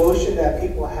about an emotion that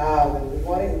people have, and we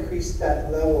want to increase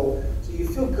that level so you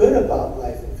feel good about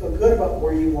life and feel good about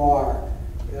where you are,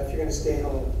 if you're going to stay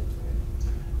home.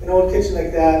 An old kitchen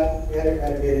like that, we had it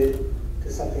renovated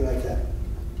to something like that.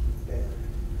 Okay.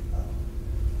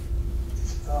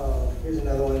 Here's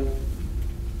another one.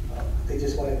 They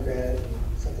just wanted granite,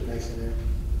 something nice in there.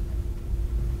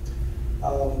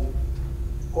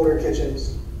 Older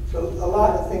kitchens. So a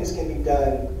lot of things can be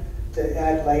done to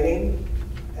add lighting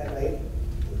at night.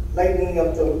 Lightening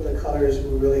up the colors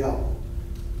will really help.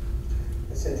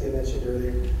 As Cynthia mentioned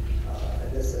earlier,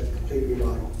 and that's a complete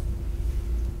remodel.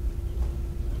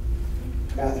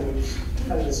 Bathrooms,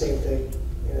 kind of the same thing.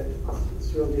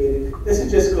 It's real dated. This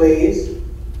is just glaze,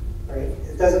 right?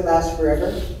 It doesn't last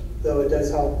forever, though it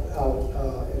does help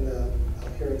out in the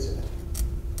appearance of it.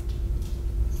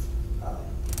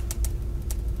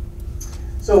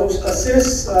 So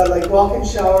assists, like walk-in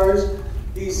showers,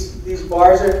 these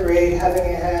bars are great. Having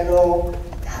a handle,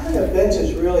 having a bench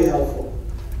is really helpful.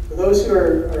 For those who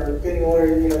are getting older,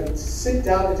 to sit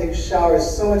down and take a shower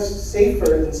is so much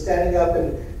safer than standing up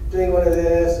and doing one of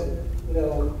this.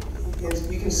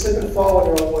 And you can slip and fall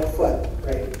when you're on one foot,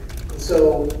 right? And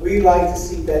so we like to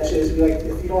see benches.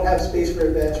 If you don't have space for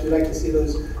a bench, we like to see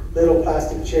those little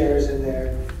plastic chairs in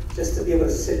there, just to be able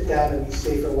to sit down and be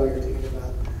safer while you're taking a bath.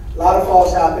 A lot of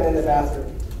falls happen in the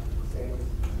bathroom. Okay.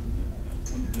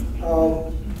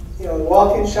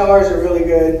 Walk-in showers are really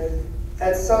good.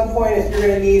 At some point, if you're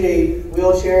going to need a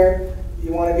wheelchair,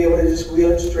 you want to be able to just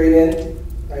wheel it straight in,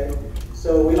 right?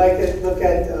 So we like to look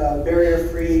at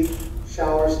barrier-free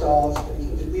shower stalls.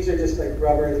 These are just like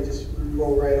rubber; they just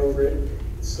roll right over it.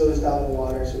 It slows down the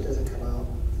water so it doesn't come out.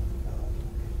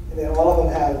 And then all of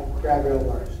them have grab rail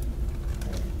bars.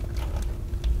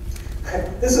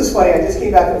 This is funny. I just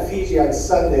came back from Fiji on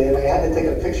Sunday, and I had to take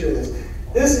a picture of this.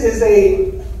 This is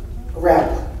a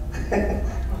ramp.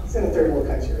 It's in a third world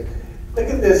country. Right? Look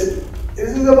at this.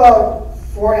 This is about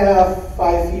 4.5,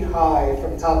 5 feet high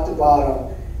from top to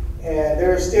bottom. And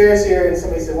there are stairs here, and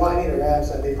somebody said, well, I need a ramp,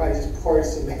 so they probably just poured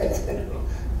cement.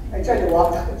 I tried to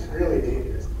walk down, it's really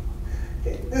dangerous.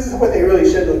 Okay, this is what they really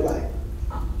should look like,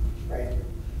 right?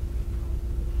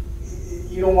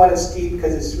 You don't want it steep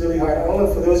because it's really hard. I don't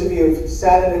know, for those of you who've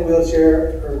sat in a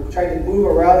wheelchair or tried to move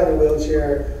around in a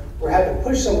wheelchair or had to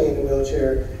push somebody in a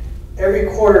wheelchair, every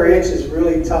quarter inch is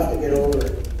really tough to get over.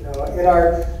 You know, in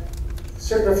our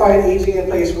certified aging in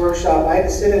place workshop, I had to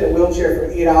sit in a wheelchair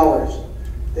for 8 hours.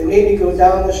 They made me go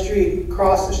down the street,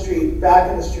 cross the street,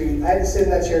 back in the street. I had to sit in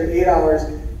that chair 8 hours,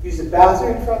 use the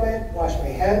bathroom from it, wash my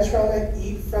hands from it,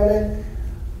 eat from it.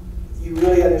 You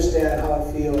really understand how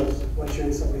it feels once you're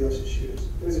in somebody else's shoes.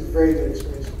 It was a very good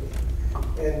experience for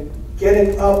me. And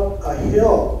getting up a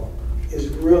hill is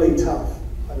really tough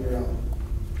on your own.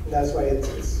 And that's why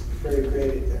it's very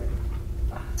graded there.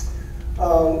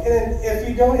 And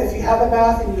if you have a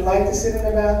bath and you like to sit in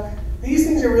a bath, these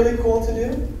things are really cool to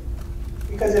do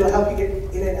because it'll help you get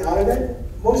in and out of it.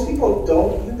 Most people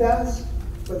don't do baths,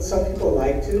 but some people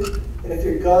like to. And if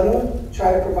you're gonna,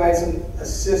 try to provide some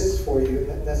assists for you,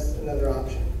 that's another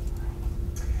option.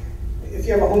 If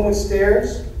you have a home with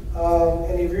stairs,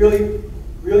 and you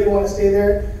really want to stay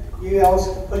there, you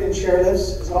also put in chair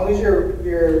lifts, as long as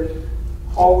your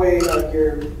hallway,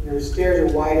 your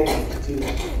stairs are wide enough to do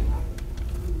that.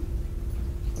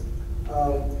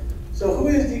 So who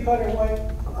is De-clutter Hawaii?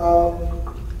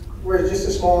 We're just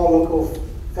a small local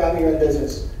family-run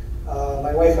business.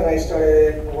 My wife and I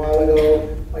started it a while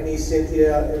ago. My niece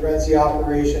Cynthia runs the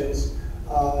operations,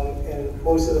 and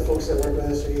most of the folks that work with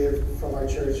us are either from our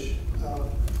church.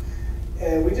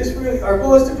 And we just really, our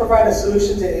goal is to provide a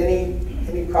solution to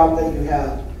any problem that you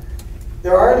have.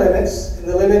 There are limits, and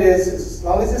the limit is, as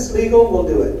long as it's legal, we'll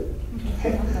do it.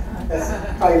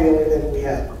 That's probably the only limit we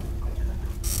have.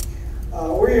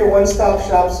 We're your one-stop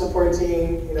shop support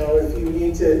team. You know, if you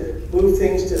need to move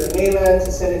things to the mainland,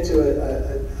 to send it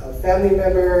to a family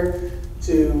member,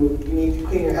 you need to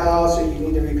clean your house, or you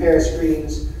need to repair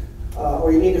screens,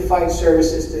 or you need to find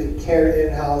services to care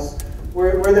in-house,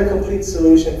 we're the complete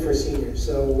solution for seniors.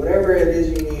 So whatever it is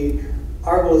you need,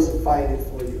 our goal is to find it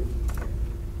for you.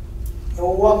 And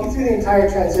we'll walk you through the entire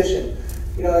transition.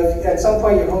 You know, if at some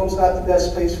point your home's not the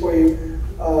best place for you,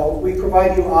 we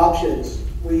provide you options.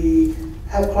 We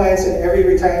have clients in every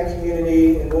retirement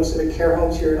community and most of the care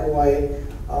homes here in Hawaii.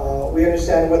 We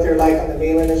understand what they're like on the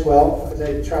mainland as well, because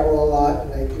I travel a lot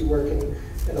and I do work in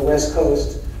the West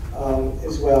Coast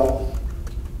as well.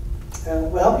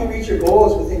 We'll help you reach your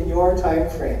goals within your time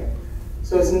frame.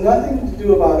 So it's nothing to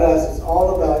do about us, it's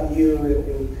all about you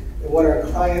and what our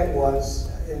client wants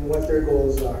and what their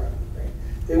goals are. Right?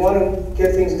 If they want to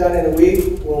get things done in a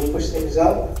week, we'll push things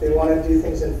up. If they want to do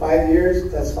things in 5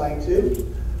 years, that's fine too.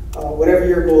 Whatever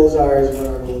your goals are is what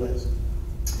our goal is.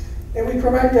 And we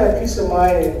provide you peace of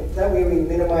mind, and that way we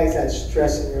minimize that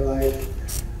stress in your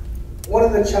life. One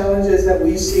of the challenges that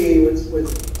we see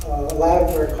with a lot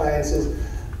of our clients is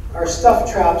our stuff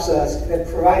traps us and it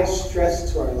provides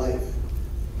stress to our life.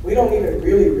 We don't even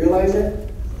really realize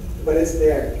it, but it's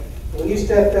there. When you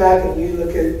step back and you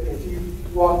look at, if you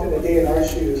walked in a day in our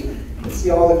shoes and see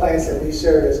all the clients that we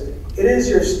service, it is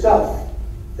your stuff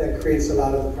that creates a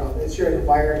lot of the problem. It's your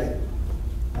environment.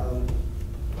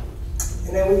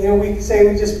 And then we say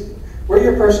we're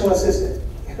your personal assistant.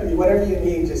 Whatever you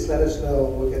need, just let us know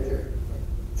and we'll get there.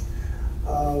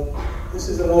 This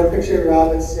is an older picture of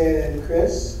Robinson and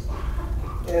Chris.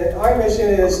 And our mission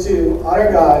is to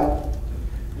honor God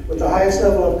with the highest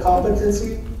level of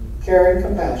competency, care, and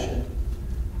compassion,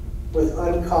 with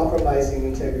uncompromising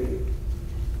integrity.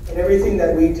 And everything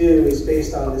that we do is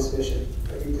based on this mission.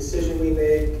 Every decision we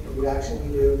make, every action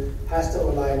we do, has to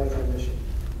align with our mission.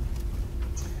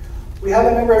 We have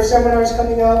a number of seminars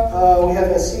coming up. We have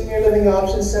a Senior Living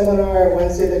Options seminar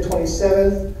Wednesday the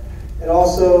 27th, and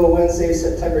also Wednesday,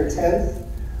 September 10th,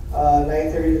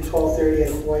 9:30 to 12:30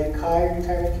 at Hawaii Kai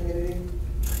Retirement Community.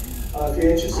 If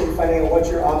you're interested in finding out what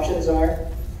your options are.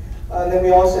 And then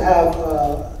we also have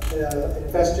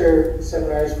investor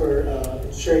seminars for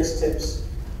insurance tips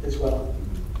as well.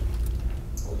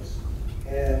 Oops.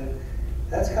 And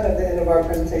that's kind of the end of our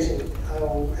presentation.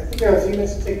 I think we have a few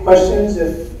minutes to take questions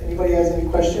if anybody has any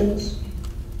questions.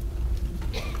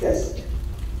 Yes?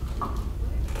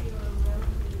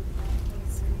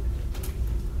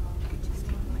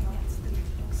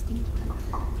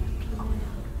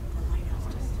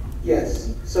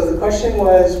 Yes. So the question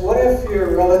was, what if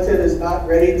your relative is not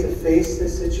ready to face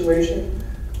this situation,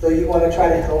 though you want to try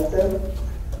to help them?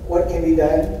 What can be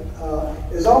done?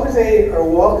 As long as they are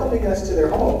welcoming us to their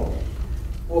home,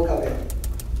 we'll come in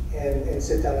and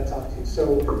sit down and talk to you. So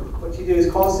what you do is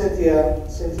call Cynthia.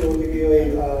 Cynthia will give you a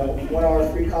 1-hour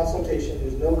free consultation.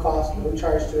 There's no cost, no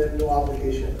charge to it, no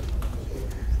obligation. Okay.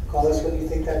 Call us when you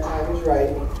think that time is right.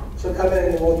 So come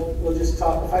in and we'll just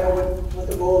talk and find out what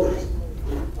the goal is.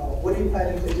 What are you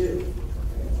planning to do?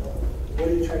 What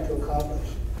are you trying to accomplish?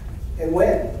 And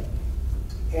when?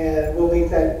 And we'll make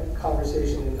that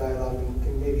conversation and dialogue and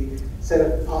can maybe set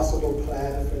a possible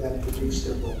plan for them to reach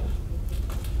their goal.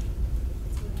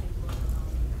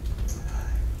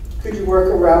 Could you work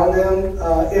around them?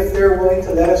 If they're willing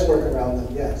to let us work around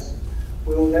them, yes.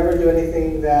 We will never do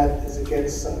anything that is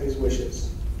against somebody's wishes.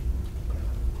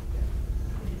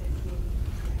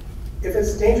 If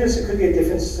it's dangerous, it could be a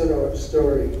different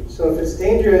story. So if it's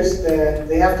dangerous, then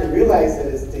they have to realize that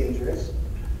it's dangerous,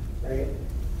 right?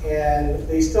 And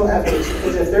they still have to,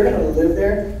 because if they're going to live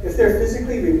there, if they're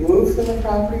physically removed from the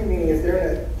property, meaning if they're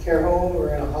in a care home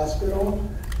or in a hospital,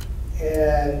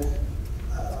 and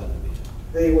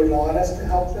they would want us to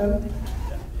help them,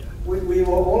 we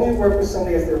will only work with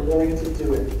somebody if they're willing to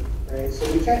do it, right? So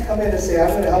we can't come in and say, I'm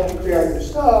going to help you clear out your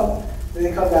stuff, then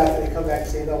they come back and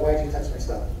say, no, why did you touch my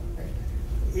stuff?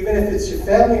 Even if it's your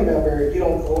family member, you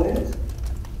don't own it.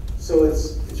 So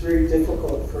it's very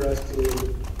difficult for us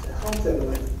to help them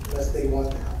unless they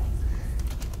want to help.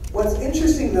 What's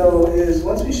interesting though is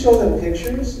once we show them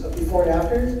pictures of before and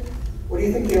afters, what do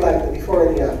you think they like, the before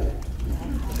and the after?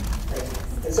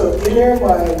 Right. And so in their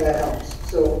mind that helps.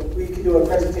 So we can do a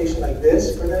presentation like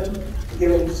this for them to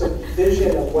give them some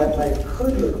vision of what life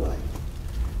could look like.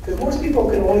 Because most people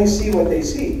can only see what they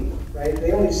see. Right?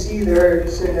 They only see their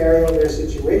scenario, their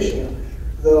situation.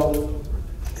 Though,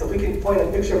 if we can point a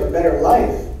picture of a better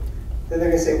life, then they're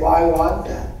going to say, well, I want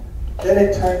that. Then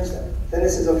it turns them. Then it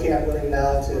says, okay, I'm willing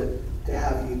now to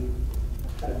have you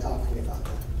kind of talk to me about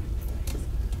that.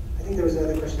 I think there was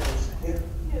another question. Yeah?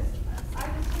 Yes, I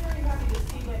was very happy to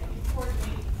see that you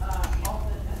coordinate all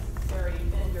the necessary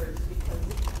vendors because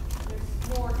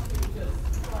there's more to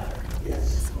just clutter.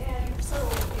 Yes. And so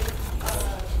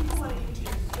if people want to use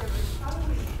your service, how do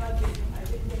we budget? I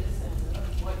didn't get a sense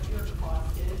of what your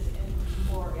cost is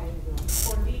for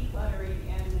decluttering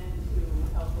and then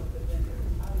to help with the vendors.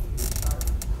 How do you start?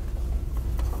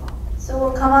 So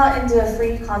we'll come out and do a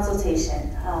free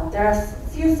consultation. There are a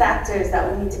few factors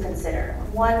that we need to consider.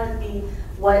 One would be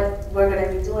what we're going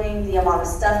to be doing, the amount of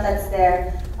stuff that's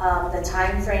there, the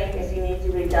time frame, if you need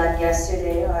to be done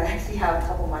yesterday or if you have a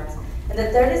couple months. And the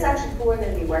third is actually who we're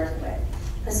going to be working with.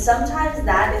 Because sometimes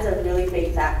that is a really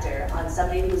big factor on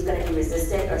somebody who's going to be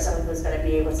resistant or someone who's going to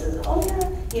be able to, oh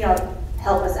yeah,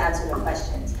 help us answer the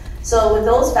questions. So with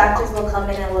those factors, we'll come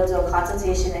in and we'll do a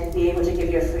consultation and be able to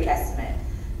give you a free estimate.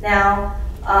 Now,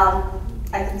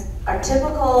 our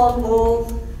typical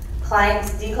move,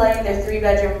 clients decluttering their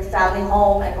 3-bedroom family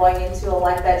home and going into a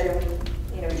 1-bedroom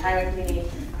retirement community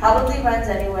probably runs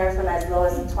anywhere from as low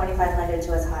as $2,500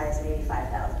 to as high as maybe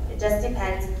 $5,000. It just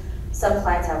depends. Some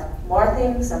clients have more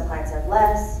things, some clients have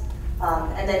less.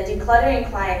 And then decluttering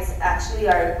clients actually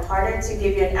are harder to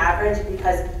give you an average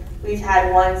because we've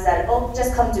had ones that, oh,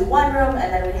 just come do one room,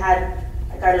 and then we had,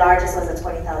 like our largest was a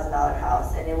 $20,000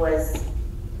 house, and it was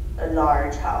a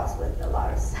large house with a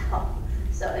lot of stuff.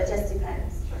 So it just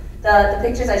depends. The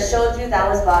pictures I showed you, that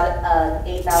was about an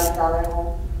 $8,000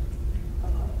 home.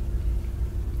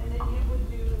 And then you would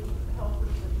do help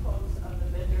with the quotes of the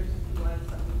vendors if you wanted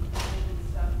something and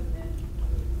stuff, and then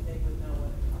they would know what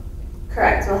it costs.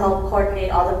 Correct. We'll help coordinate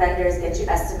all the vendors, get you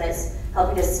estimates,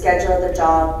 help you to schedule the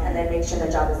job, and then make sure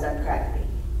the job is done correctly.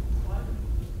 Wonderful.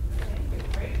 Thank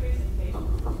you. Great presentation.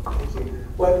 Thank you.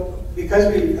 Well,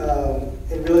 because we,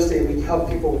 in real estate, we help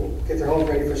people get their homes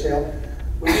ready for sale,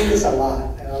 we do this a lot.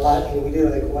 And we do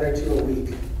like 1 or 2 a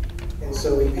week. And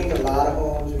so we paint a lot of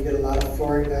homes, we get a lot of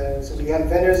flooring done. So we have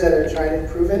vendors that are tried and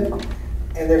proven,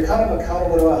 and they're kind of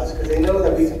accountable to us because they know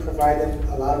that we can provide them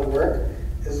a lot of work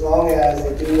as long as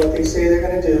they do what they say they're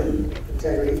going to do,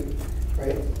 integrity,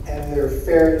 right? And they're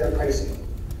fair in their pricing,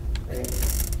 right?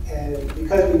 And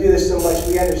because we do this so much,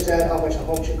 we understand how much a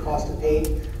home should cost to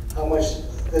paint, how much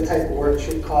the type of work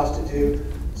should cost to do.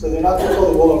 So they're not going to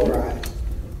pull the wool over our eyes.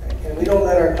 Right? And we don't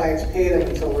let our clients pay them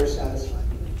until we're satisfied.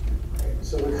 Right?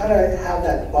 So we kind of have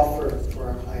that buffer for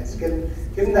our clients, give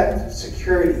them that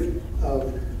security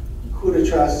of who to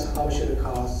trust, how much should it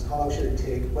cost, how long should it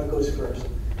take, what goes first,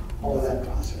 all of that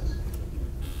process.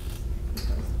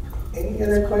 Any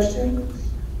other questions?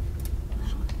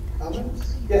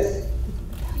 Comments? Yes?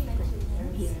 You mentioned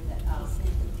earlier that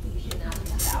you should not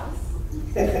be a spouse.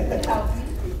 My case is,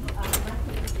 I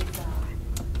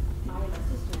and my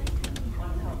sister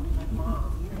want to help my mom,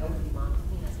 elderly mom,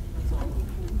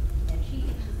 and she's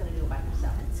going to do it by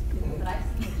herself. But I've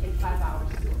seen it take 5 hours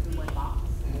to go through one box.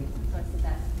 So I said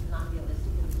that's not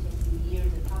realistic. It would take 2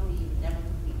 years and probably you would never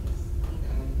complete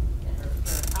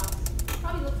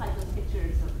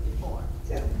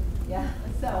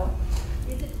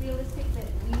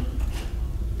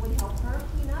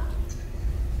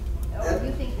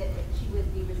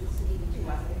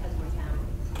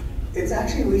it's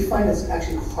actually, we find it's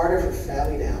actually harder for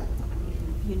family now.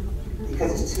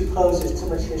 Because it's too close, there's too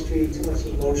much history, too much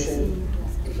emotion,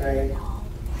 right?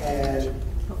 And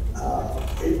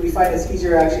we find it's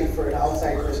easier actually for an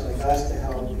outside person like us to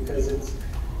help because it's,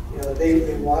 you know,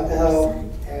 they want to help,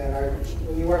 and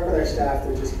when you work with our staff,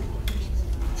 they're just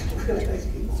really nice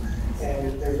people,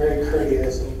 and they're very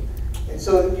courteous, and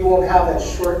so you won't have that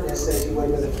shortness as you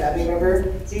would with a family member.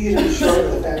 It's easy to be short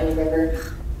with a family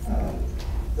member,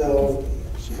 though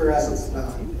for us it's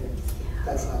not.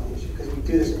 That's not the issue because we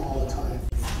do this all the time.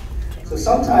 So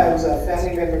sometimes a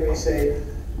family member may say,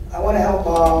 I want to help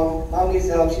mom, mom needs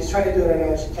help, she's trying to do it, I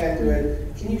know she can't do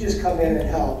it, can you just come in and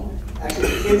help? Actually,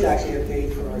 the kids actually have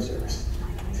paid for our service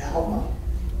to help mom.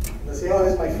 And they'll say, oh,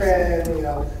 this is my friend, you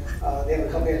know, they have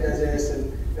a company that does this,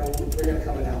 and you know, we're going to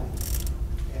come and help.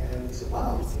 And we said,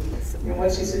 wow. And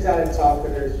once you sit down and talk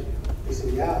with her, they say,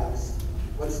 yeah,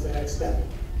 what's the next step?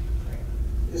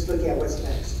 Just looking at what's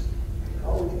next.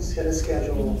 Oh, we can set a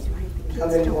schedule. We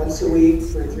come in once a week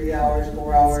for 3 hours,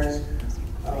 4 hours,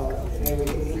 and then we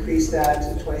can increase that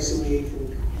to twice a week,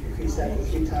 and increase that to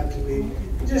 3 times a week.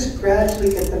 And just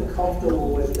gradually get them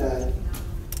comfortable with that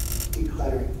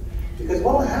decluttering. Because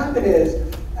what will happen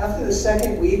is, after the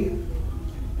second week,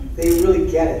 they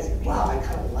really get it. Wow, I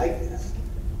kind of like this.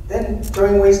 Then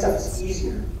throwing away stuff is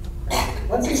easier.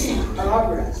 Once they see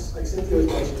progress, like Cynthia was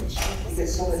mentioning, it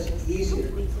gets so much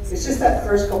easier. It's just that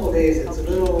first couple of days, it's a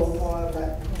little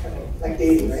like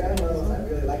dating, right? I don't know if I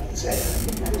really like this.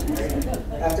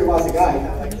 Right? After a while, as a guy, I kind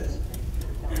of like this.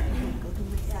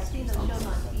 Yeah, I've seen those shows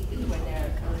on TV where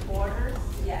their reporters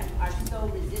are so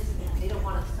resistant. They don't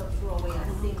want to throw away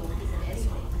a single piece of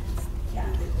anything. Yeah,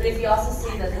 but if you also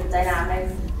see the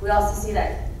dynamic, we also see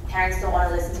that parents don't want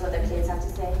to listen to what their kids have to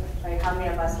say. Right? How many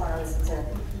of us want to listen to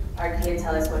our kid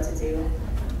tell us what to do?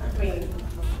 I mean,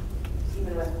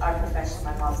 even with our profession,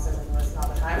 my mom still doesn't listen all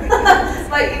the time.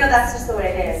 But you know, that's just the way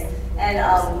it is. And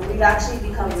we've actually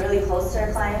become really close to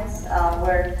our clients.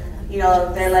 We're, you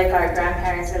know, they're like our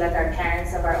grandparents, they're like our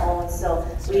parents of our own. So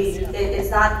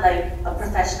it's not like a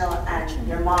professional and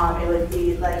your mom. It would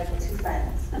be like 2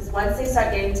 friends. Because once they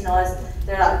start getting to know us,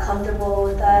 they're not comfortable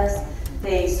with us.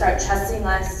 They start trusting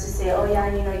us to say, oh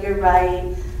yeah, you know, you're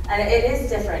right. And it is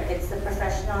different. It's the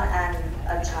professional and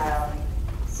a child.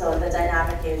 So the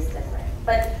dynamic is different.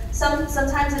 But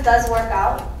sometimes it does work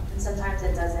out, and sometimes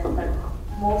it doesn't. But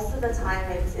most of the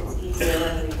time, it's easier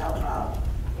when we help out.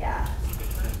 Yeah.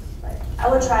 But I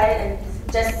would try it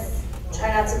and just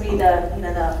try not to be the, you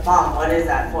know, the mom, what is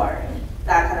that for?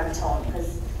 That kind of tone,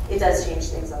 because it does change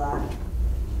things a lot.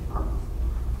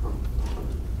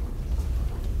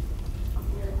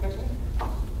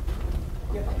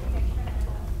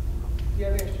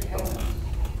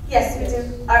 Yes, we do.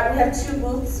 We have 2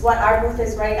 booths. Our booth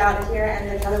is right out here,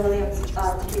 and the Keller Williams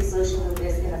Complete Solution booth